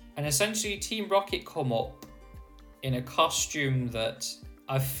 And essentially, Team Rocket come up in a costume that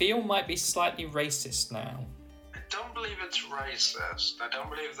I feel might be slightly racist now. I don't believe it's racist. I don't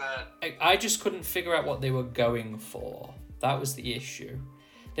believe that... I just couldn't figure out what they were going for. That was the issue.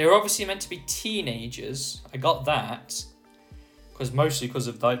 They were obviously meant to be teenagers. I got that. Mostly because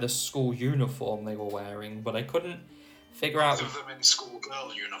of like the school uniform they were wearing. But I couldn't figure out... Both of them in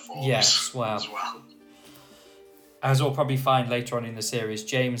schoolgirl uniforms. Yes, well. As well. As we'll probably find later on in the series,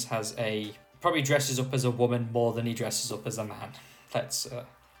 James probably dresses up as a woman more than he dresses up as a man. Probably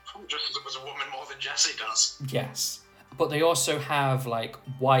dresses up as a woman more than Jessie does. Yes. But they also have like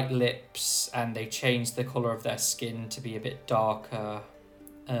white lips and they change the colour of their skin to be a bit darker.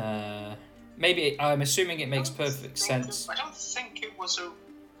 Maybe, I'm assuming it makes perfect sense. I don't think it was a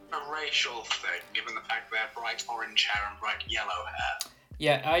racial thing, given the fact they had bright orange hair and bright yellow hair.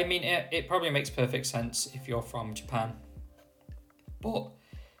 Yeah, I mean, it probably makes perfect sense if you're from Japan. But...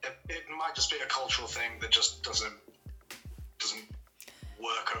 It might just be a cultural thing that just doesn't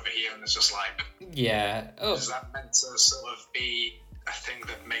work over here, and it's just like... Yeah. Oh. Is that meant to sort of be a thing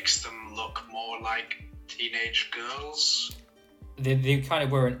that makes them look more like teenage girls? They kind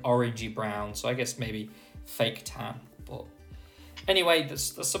of were an orangey brown, so I guess maybe fake tan, but... Anyway, I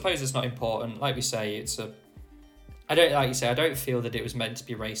suppose it's not important. Like we say, I don't feel that it was meant to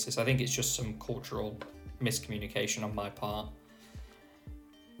be racist. I think it's just some cultural miscommunication on my part.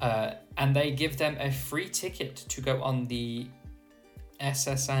 And they give them a free ticket to go on the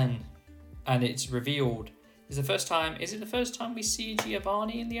SSN, and it's revealed. Is it the first time we see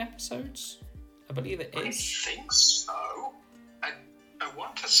Giovanni in the episodes? I believe it is. I think so. I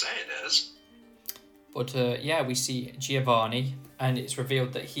want to say it is. But we see Giovanni, and it's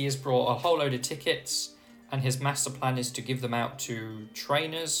revealed that he has brought a whole load of tickets, and his master plan is to give them out to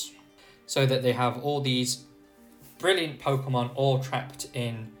trainers so that they have all these brilliant Pokemon all trapped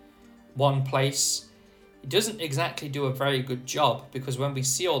in one place. He doesn't exactly do a very good job, because when we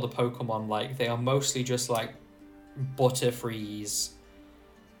see all the Pokemon, like, they are mostly just like Butterfrees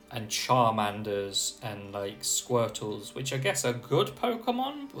and Charmanders and like Squirtles, which I guess are good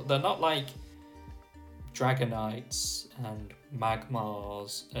Pokemon, but they're not like Dragonites and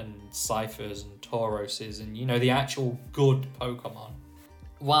Magmars and Cyphers and Tauroses and, the actual good Pokemon.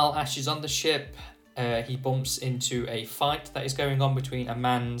 While Ash is on the ship, he bumps into a fight that is going on between a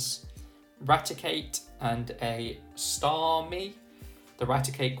man's Raticate and a Starmie. The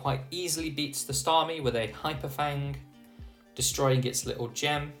Raticate quite easily beats the Starmie with a Hyper Fang, destroying its little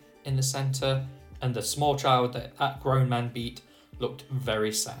gem in the centre, and the small child that grown man beat looked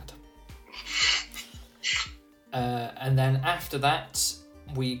very sad. And then after that,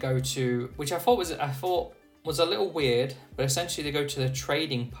 we go to, which I thought was a little weird, but essentially they go to the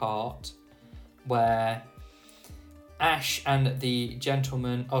trading part where Ash and the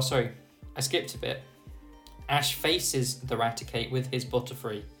gentleman... Oh, sorry, I skipped a bit. Ash faces the Raticate with his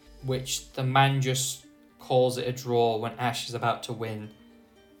Butterfree, which the man just calls it a draw when Ash is about to win,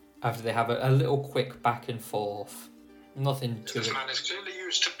 after they have a little quick back and forth. Nothing to... This man is clearly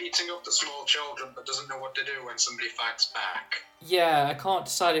used to beating up the small children, but doesn't know what to do when somebody fights back. Yeah, I can't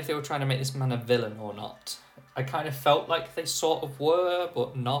decide if they were trying to make this man a villain or not. I kind of felt like they sort of were,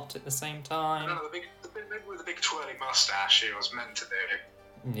 but not at the same time. No, maybe with the big twirling mustache, he was meant to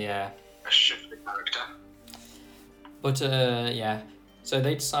be. Yeah. A shifty character. But, so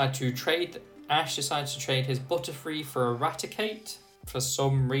they decide to trade... Ash decides to trade his Butterfree for a Raticate for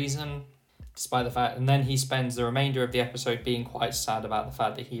some reason, despite the fact... And then he spends the remainder of the episode being quite sad about the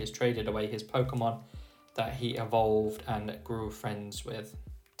fact that he has traded away his Pokemon that he evolved and grew friends with.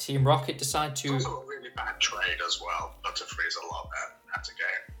 Team Rocket decide to... It's also a really bad trade as well. Butterfree is a lot better than that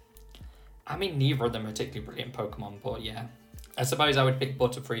again. I mean, neither of them are particularly brilliant Pokemon, but yeah. I suppose I would pick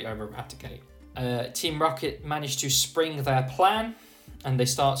Butterfree over Raticate. Team Rocket managed to spring their plan, and they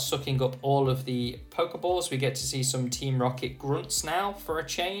start sucking up all of the Pokeballs. We get to see some Team Rocket grunts now for a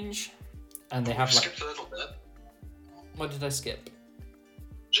change. And they have skipped a little bit. What did I skip?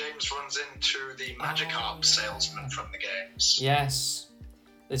 James runs into the Magikarp salesman from the games. Yes.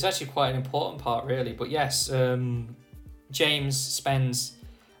 It's actually quite an important part, really. But yes, James spends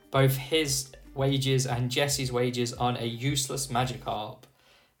both his wages and Jesse's wages on a useless Magikarp,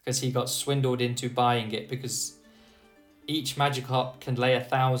 because he got swindled into buying it, because each Magikarp can lay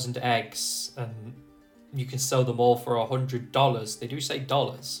 1,000 eggs and you can sell them all for $100. They do say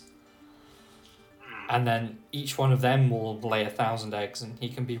dollars. And then each one of them will lay 1,000 eggs, and he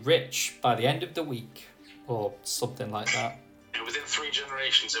can be rich by the end of the week, or something like that. And within 3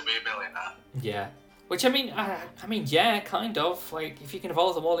 generations, he'll be a millionaire. Yeah. Which, I mean, yeah, kind of. Like, if you can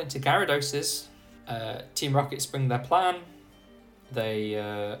evolve them all into Gyarados. Team Rocket spring their plan.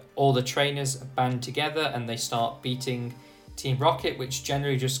 They, all the trainers band together, and they start beating Team Rocket, which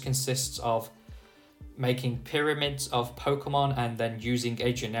generally just consists of making pyramids of Pokemon and then using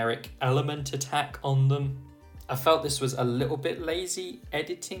a generic element attack on them. I felt this was a little bit lazy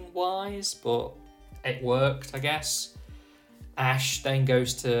editing-wise, but it worked, I guess. Ash then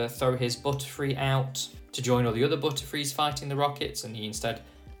goes to throw his Butterfree out to join all the other Butterfrees fighting the Rockets, and he instead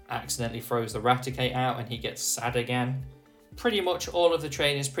accidentally throws the Raticate out, and he gets sad again. Pretty much all of the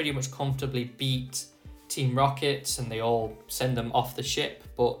trainers pretty much comfortably beat Team Rocket, and they all send them off the ship.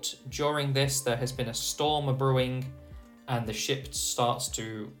 But during this, there has been a storm brewing, and the ship starts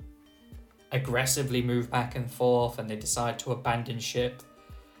to aggressively move back and forth, and they decide to abandon ship.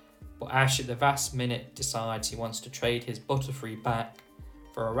 But Ash at the last minute decides he wants to trade his Butterfree back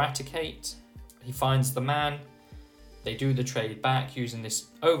for a Raticate. He finds the man. They do the trade back using this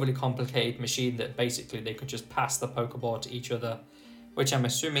overly complicated machine that basically they could just pass the Pokeball to each other, which I'm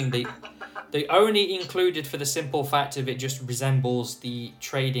assuming they only included for the simple fact of it just resembles the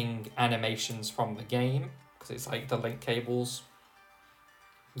trading animations from the game, because it's like the link cables.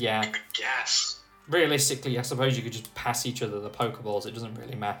 Yeah. Yes. Realistically, I suppose you could just pass each other the Pokeballs. It doesn't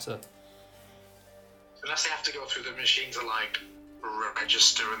really matter. Unless they have to go through the machine to, like,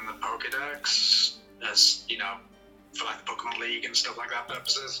 register in the Pokedex as, for like the Pokemon League and stuff like that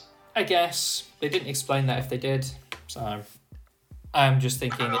purposes? I guess they didn't explain that if they did, so I'm just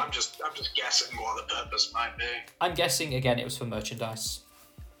thinking. I'm just guessing what the purpose might be. I'm guessing again it was for merchandise.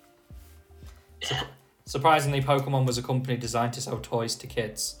 Yeah. Surprisingly, Pokemon was a company designed to sell toys to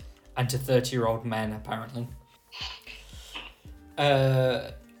kids and to 30-year-old men, apparently.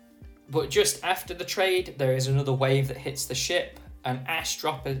 But just after the trade, there is another wave that hits the ship, and Ash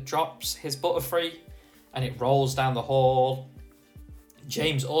drops his Butterfree, and it rolls down the hall.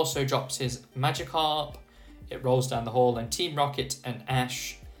 James also drops his Magikarp. It rolls down the hall, and Team Rocket and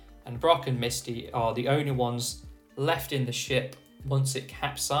Ash and Brock and Misty are the only ones left in the ship once it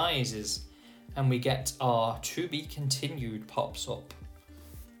capsizes, and we get our to be continued pops up.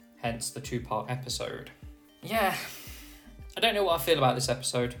 Hence the 2-part episode. Yeah, I don't know what I feel about this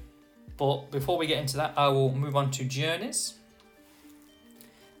episode, but before we get into that, I will move on to journeys.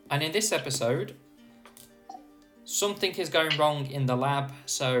 And in this episode, something is going wrong in the lab,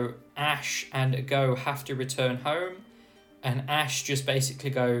 so Ash and Go have to return home, and Ash just basically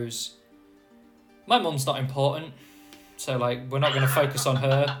goes, my mum's not important, so we're not going to focus on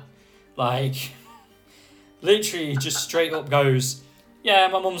her. Literally just straight up goes, yeah,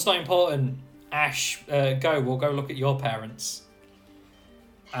 my mum's not important. Ash, we'll go look at your parents.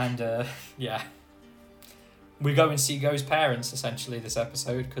 And yeah, we go and see Go's parents essentially this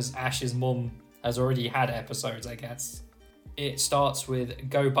episode, because Ash's mum has already had episodes, I guess. It starts with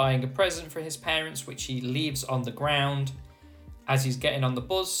Go buying a present for his parents, which he leaves on the ground as he's getting on the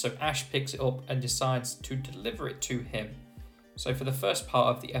bus, so Ash picks it up and decides to deliver it to him. So for the first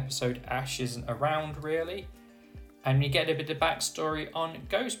part of the episode, Ash isn't around really, and we get a bit of backstory on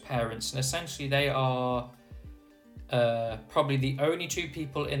Go's parents, and essentially they are probably the only two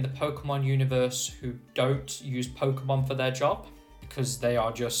people in the Pokemon universe who don't use Pokemon for their job, because they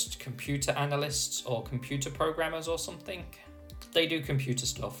are just computer analysts or computer programmers or something. They do computer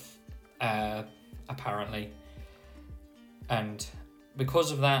stuff, apparently. And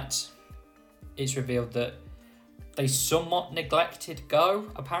because of that, it's revealed that they somewhat neglected Go,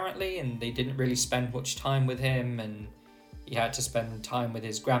 apparently, and they didn't really spend much time with him, and he had to spend time with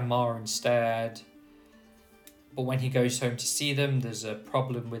his grandma instead. But when he goes home to see them, there's a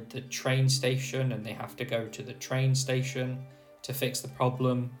problem with the train station, and they have to go to the train station to fix the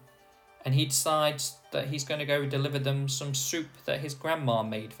problem. And he decides that he's going to go deliver them some soup that his grandma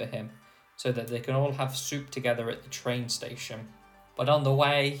made for him, so that they can all have soup together at the train station. But on the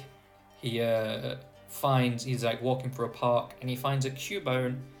way, he's walking through a park, and he finds a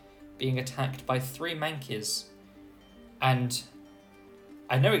Cubone being attacked by 3 Mankeys. And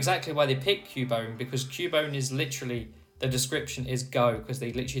I know exactly why they picked Cubone, because Cubone is literally, the description is Go, because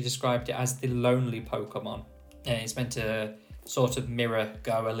they literally described it as the lonely Pokemon. And it's meant to sort of mirror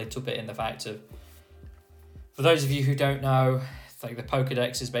Go a little bit in the fact of, for those of you who don't know, the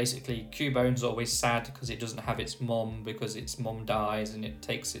Pokedex is basically Cubone's always sad because it doesn't have its mum, because its mum dies and it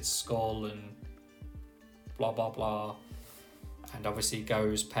takes its skull and blah blah blah. And obviously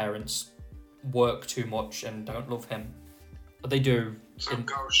Go's parents work too much and don't love him, but they do. So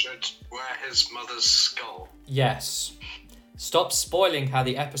Go should wear his mother's skull. Yes. Stop spoiling how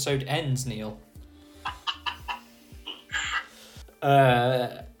the episode ends, Neil.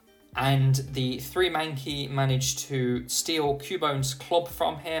 And the 3 Mankey manage to steal Cubone's club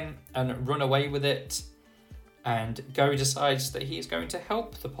from him and run away with it. And Go decides that he is going to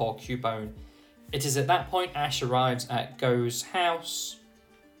help the poor Cubone. It is at that point Ash arrives at Go's house.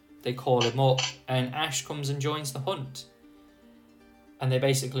 They call him up, and Ash comes and joins the hunt. And they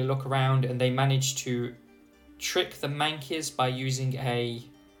basically look around, and they manage to trick the Mankeys by using a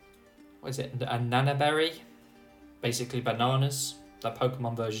Nanaberry? Basically bananas, the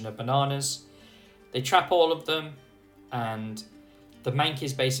Pokemon version of bananas. They trap all of them, and the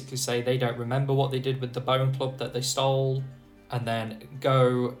Mankeys basically say they don't remember what they did with the Bone Club that they stole. And then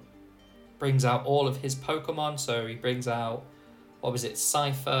Go brings out all of his Pokemon, so he brings out,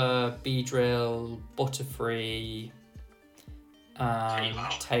 Cypher, Beedrill, Butterfree, and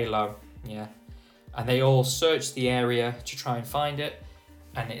Taylor, yeah. And they all search the area to try and find it,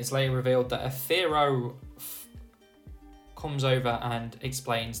 and it is later revealed that a Fearow comes over and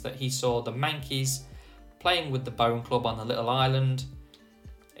explains that he saw the Mankeys playing with the Bone Club on the little island.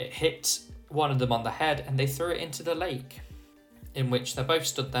 It hit one of them on the head, and they threw it into the lake, in which they both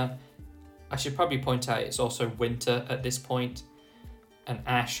stood there. I should probably point out it's also winter at this point, and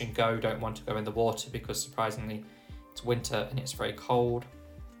Ash and Go don't want to go in the water because surprisingly it's winter and it's very cold.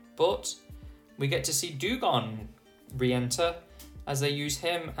 But we get to see Dewgong re-enter as they use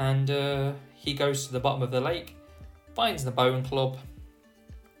him, and he goes to the bottom of the lake finds the Bone Club,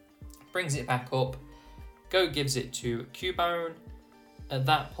 brings it back up. Go gives it to Cubone. At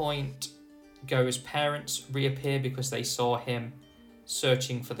that point, Go's parents reappear because they saw him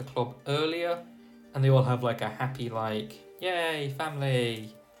searching for the club earlier, and they all have like a happy yay,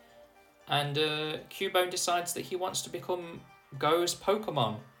 family. And Cubone decides that he wants to become Go's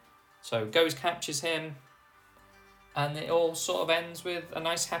Pokemon. So Go's captures him, and it all sort of ends with a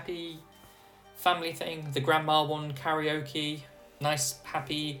nice happy family thing. The grandma won karaoke. Nice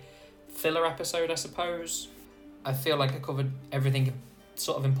happy filler episode, I suppose. I feel like I covered everything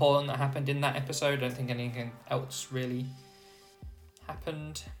sort of important that happened in that episode. I don't think anything else really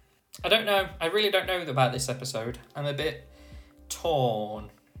happened. I don't know. I really don't know about this episode. I'm a bit torn.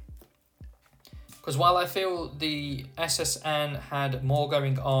 Because while I feel the SSN had more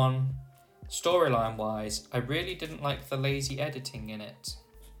going on storyline-wise, I really didn't like the lazy editing in it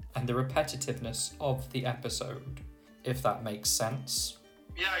and the repetitiveness of the episode, if that makes sense.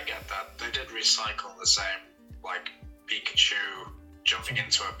 Yeah, I get that. They did recycle the same, Pikachu jumping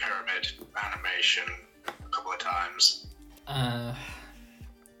into a pyramid animation a couple of times.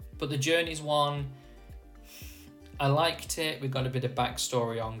 But the Journeys one, I liked it. We got a bit of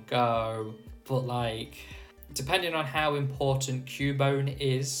backstory on Go, but depending on how important Cubone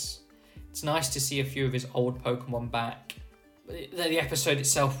is, it's nice to see a few of his old Pokemon back. But the episode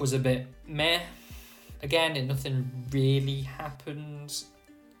itself was a bit meh. Again, nothing really happens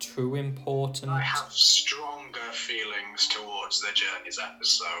too important. I have stronger feelings towards the Journeys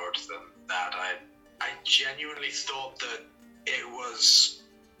episode than that. I genuinely thought that it was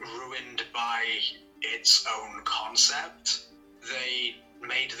ruined by its own concept. They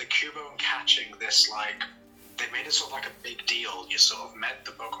made the Cubone catching this they made it sort of like a big deal. You sort of met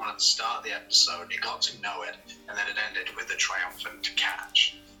the Pokemon at the start of the episode, you got to know it, and then it ended with a triumphant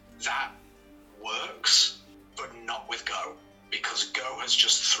catch. That works, but not with Go, because Go has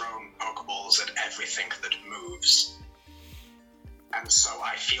just thrown Pokeballs at everything that moves. And so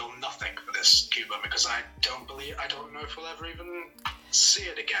I feel nothing for this Cubone, because I don't know if we'll ever even see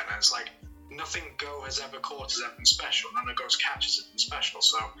it again. And it's nothing Go has ever caught has ever been special. None of Go's catches have been special.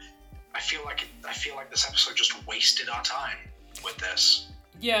 So I feel like this episode just wasted our time with this.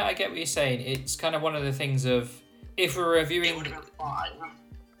 Yeah, I get what you're saying. It's kind of one of the things of, if we're reviewing... It would have been fine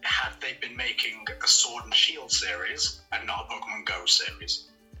had they been making a Sword and Shield series and not a Pokemon Go series.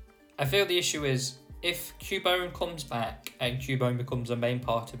 I feel the issue is, if Cubone comes back and Cubone becomes a main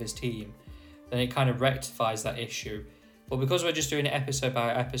part of his team, then it kind of rectifies that issue. But because we're just doing it episode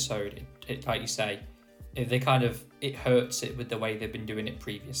by episode, it like you say, it hurts it with the way they've been doing it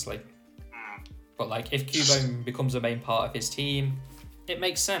previously. But if Cubone becomes a main part of his team, it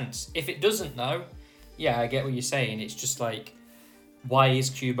makes sense. If it doesn't though, yeah, I get what you're saying. It's just why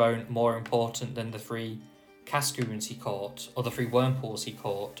is Cubone more important than the 3 Cascoons he caught, or the 3 Wurmpools he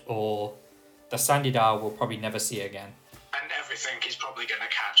caught, or the Sandidar we'll probably never see again? And everything he's probably going to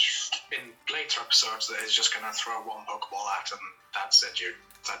catch in later episodes that he's just going to throw one Pokeball at, and that's it.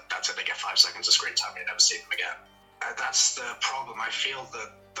 That's it. They get 5 seconds of screen time. You never see them again. That's the problem. I feel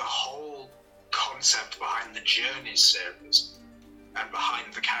that the whole concept behind the Journeys series and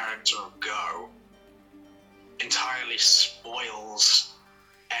behind the character of Go entirely spoils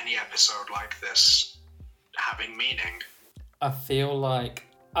any episode like this having meaning. I feel like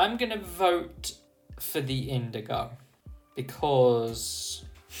I'm going to vote for the Indigo because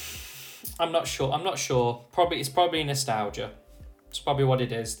I'm not sure. It's probably nostalgia. It's probably what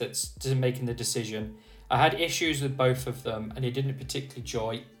it is that's making the decision. I had issues with both of them, and I didn't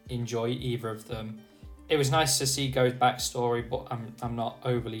particularly enjoy either of them. It was nice to see Go's backstory, but I'm not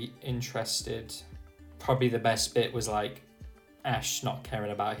overly interested. Probably the best bit was Ash not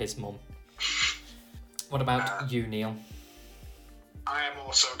caring about his mum. What about you, Neil? I am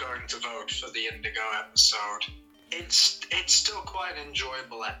also going to vote for the Indigo episode. It's still quite an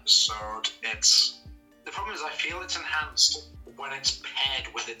enjoyable episode. The problem is I feel it's enhanced when it's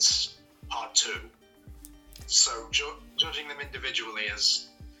paired with its part 2. So judging them individually is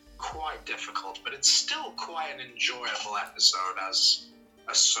quite difficult, but it's still quite an enjoyable episode as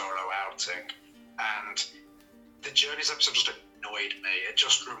a solo outing. And the Journeys episode just annoyed me. It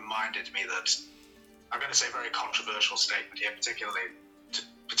just reminded me that, I'm going to say a very controversial statement here, particularly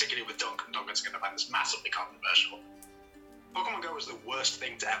with Duncan. Duncan's going to find this massively controversial. Pokemon Go is the worst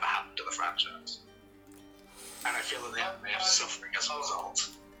thing to ever happen to the franchise. And I feel that the anime is suffering as a result.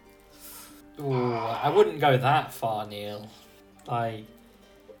 Ooh, I wouldn't go that far, Neil.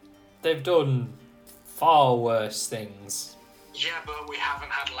 They've done far worse things. Yeah, but we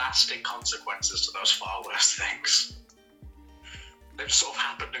haven't had lasting consequences to those far worse things. They've sort of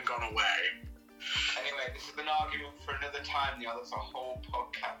happened and gone away. Anyway, this is an argument for another time, Neil. That's a whole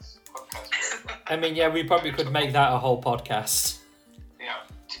podcast. I mean, yeah, we probably could make that a whole podcast. Yeah.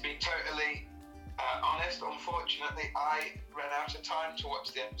 To be totally honest, unfortunately, I ran out of time to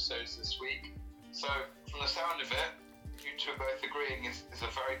watch the episodes this week. So, from the sound of it, you two both agreeing is a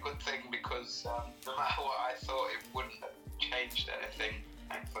very good thing because no matter what I thought, it wouldn't have changed anything,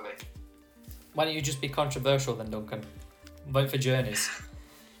 thankfully. Why don't you just be controversial then, Duncan? Vote for Journeys.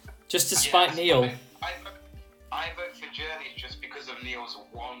 Just to spite Neil. I vote for Journeys just because of Neil's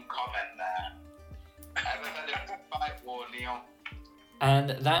one comment there. Ever heard of the fight war, Neil?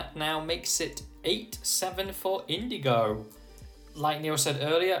 And that now makes it 8-7 for Indigo. Like Neil said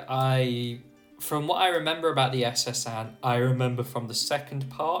earlier, from what I remember about the SSN, I remember from the second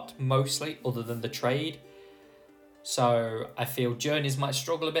part mostly, other than the trade. So I feel Journeys might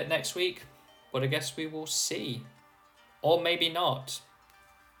struggle a bit next week, but I guess we will see. Or maybe not.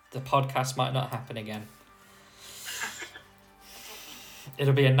 The podcast might not happen again.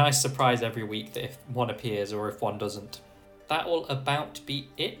 It'll be a nice surprise every week that if one appears or if one doesn't. That will about be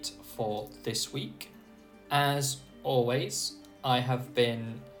it for this week. As always, I have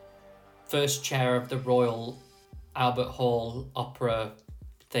been first chair of the Royal Albert Hall Opera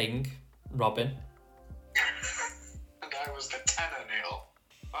thing, Robin. And I was the tenor, Neil.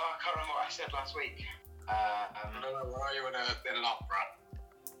 Oh, I can't remember what I said last week. Where are you in an opera?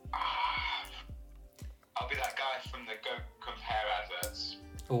 I'll be that guy from the Go Compare adverts.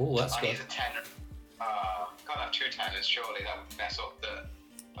 Oh, that's good. He's a tenor. Can't have two tenors, surely. That would mess up the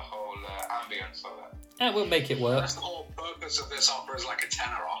whole ambience of it. Yeah, we'll make it work. That's the whole purpose of this opera, is like a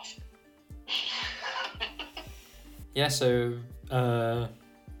tenor off. Yeah, so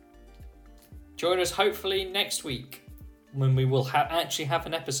join us hopefully next week when we will actually have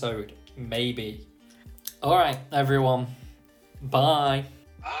an episode. Maybe. Alright, everyone. Bye.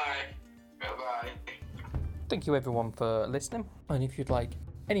 Bye. Bye-bye. Thank you everyone for listening. And if you'd like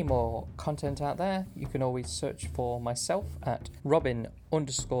any more content out there, you can always search for myself at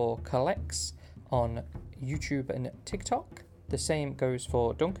Robin_collects on YouTube and TikTok. The same goes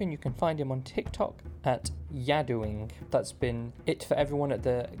for Duncan. You can find him on TikTok at Yadoing. That's been it for everyone at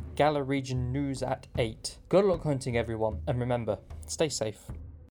the Gala Region News at 8. Good luck hunting, everyone. And remember, stay safe.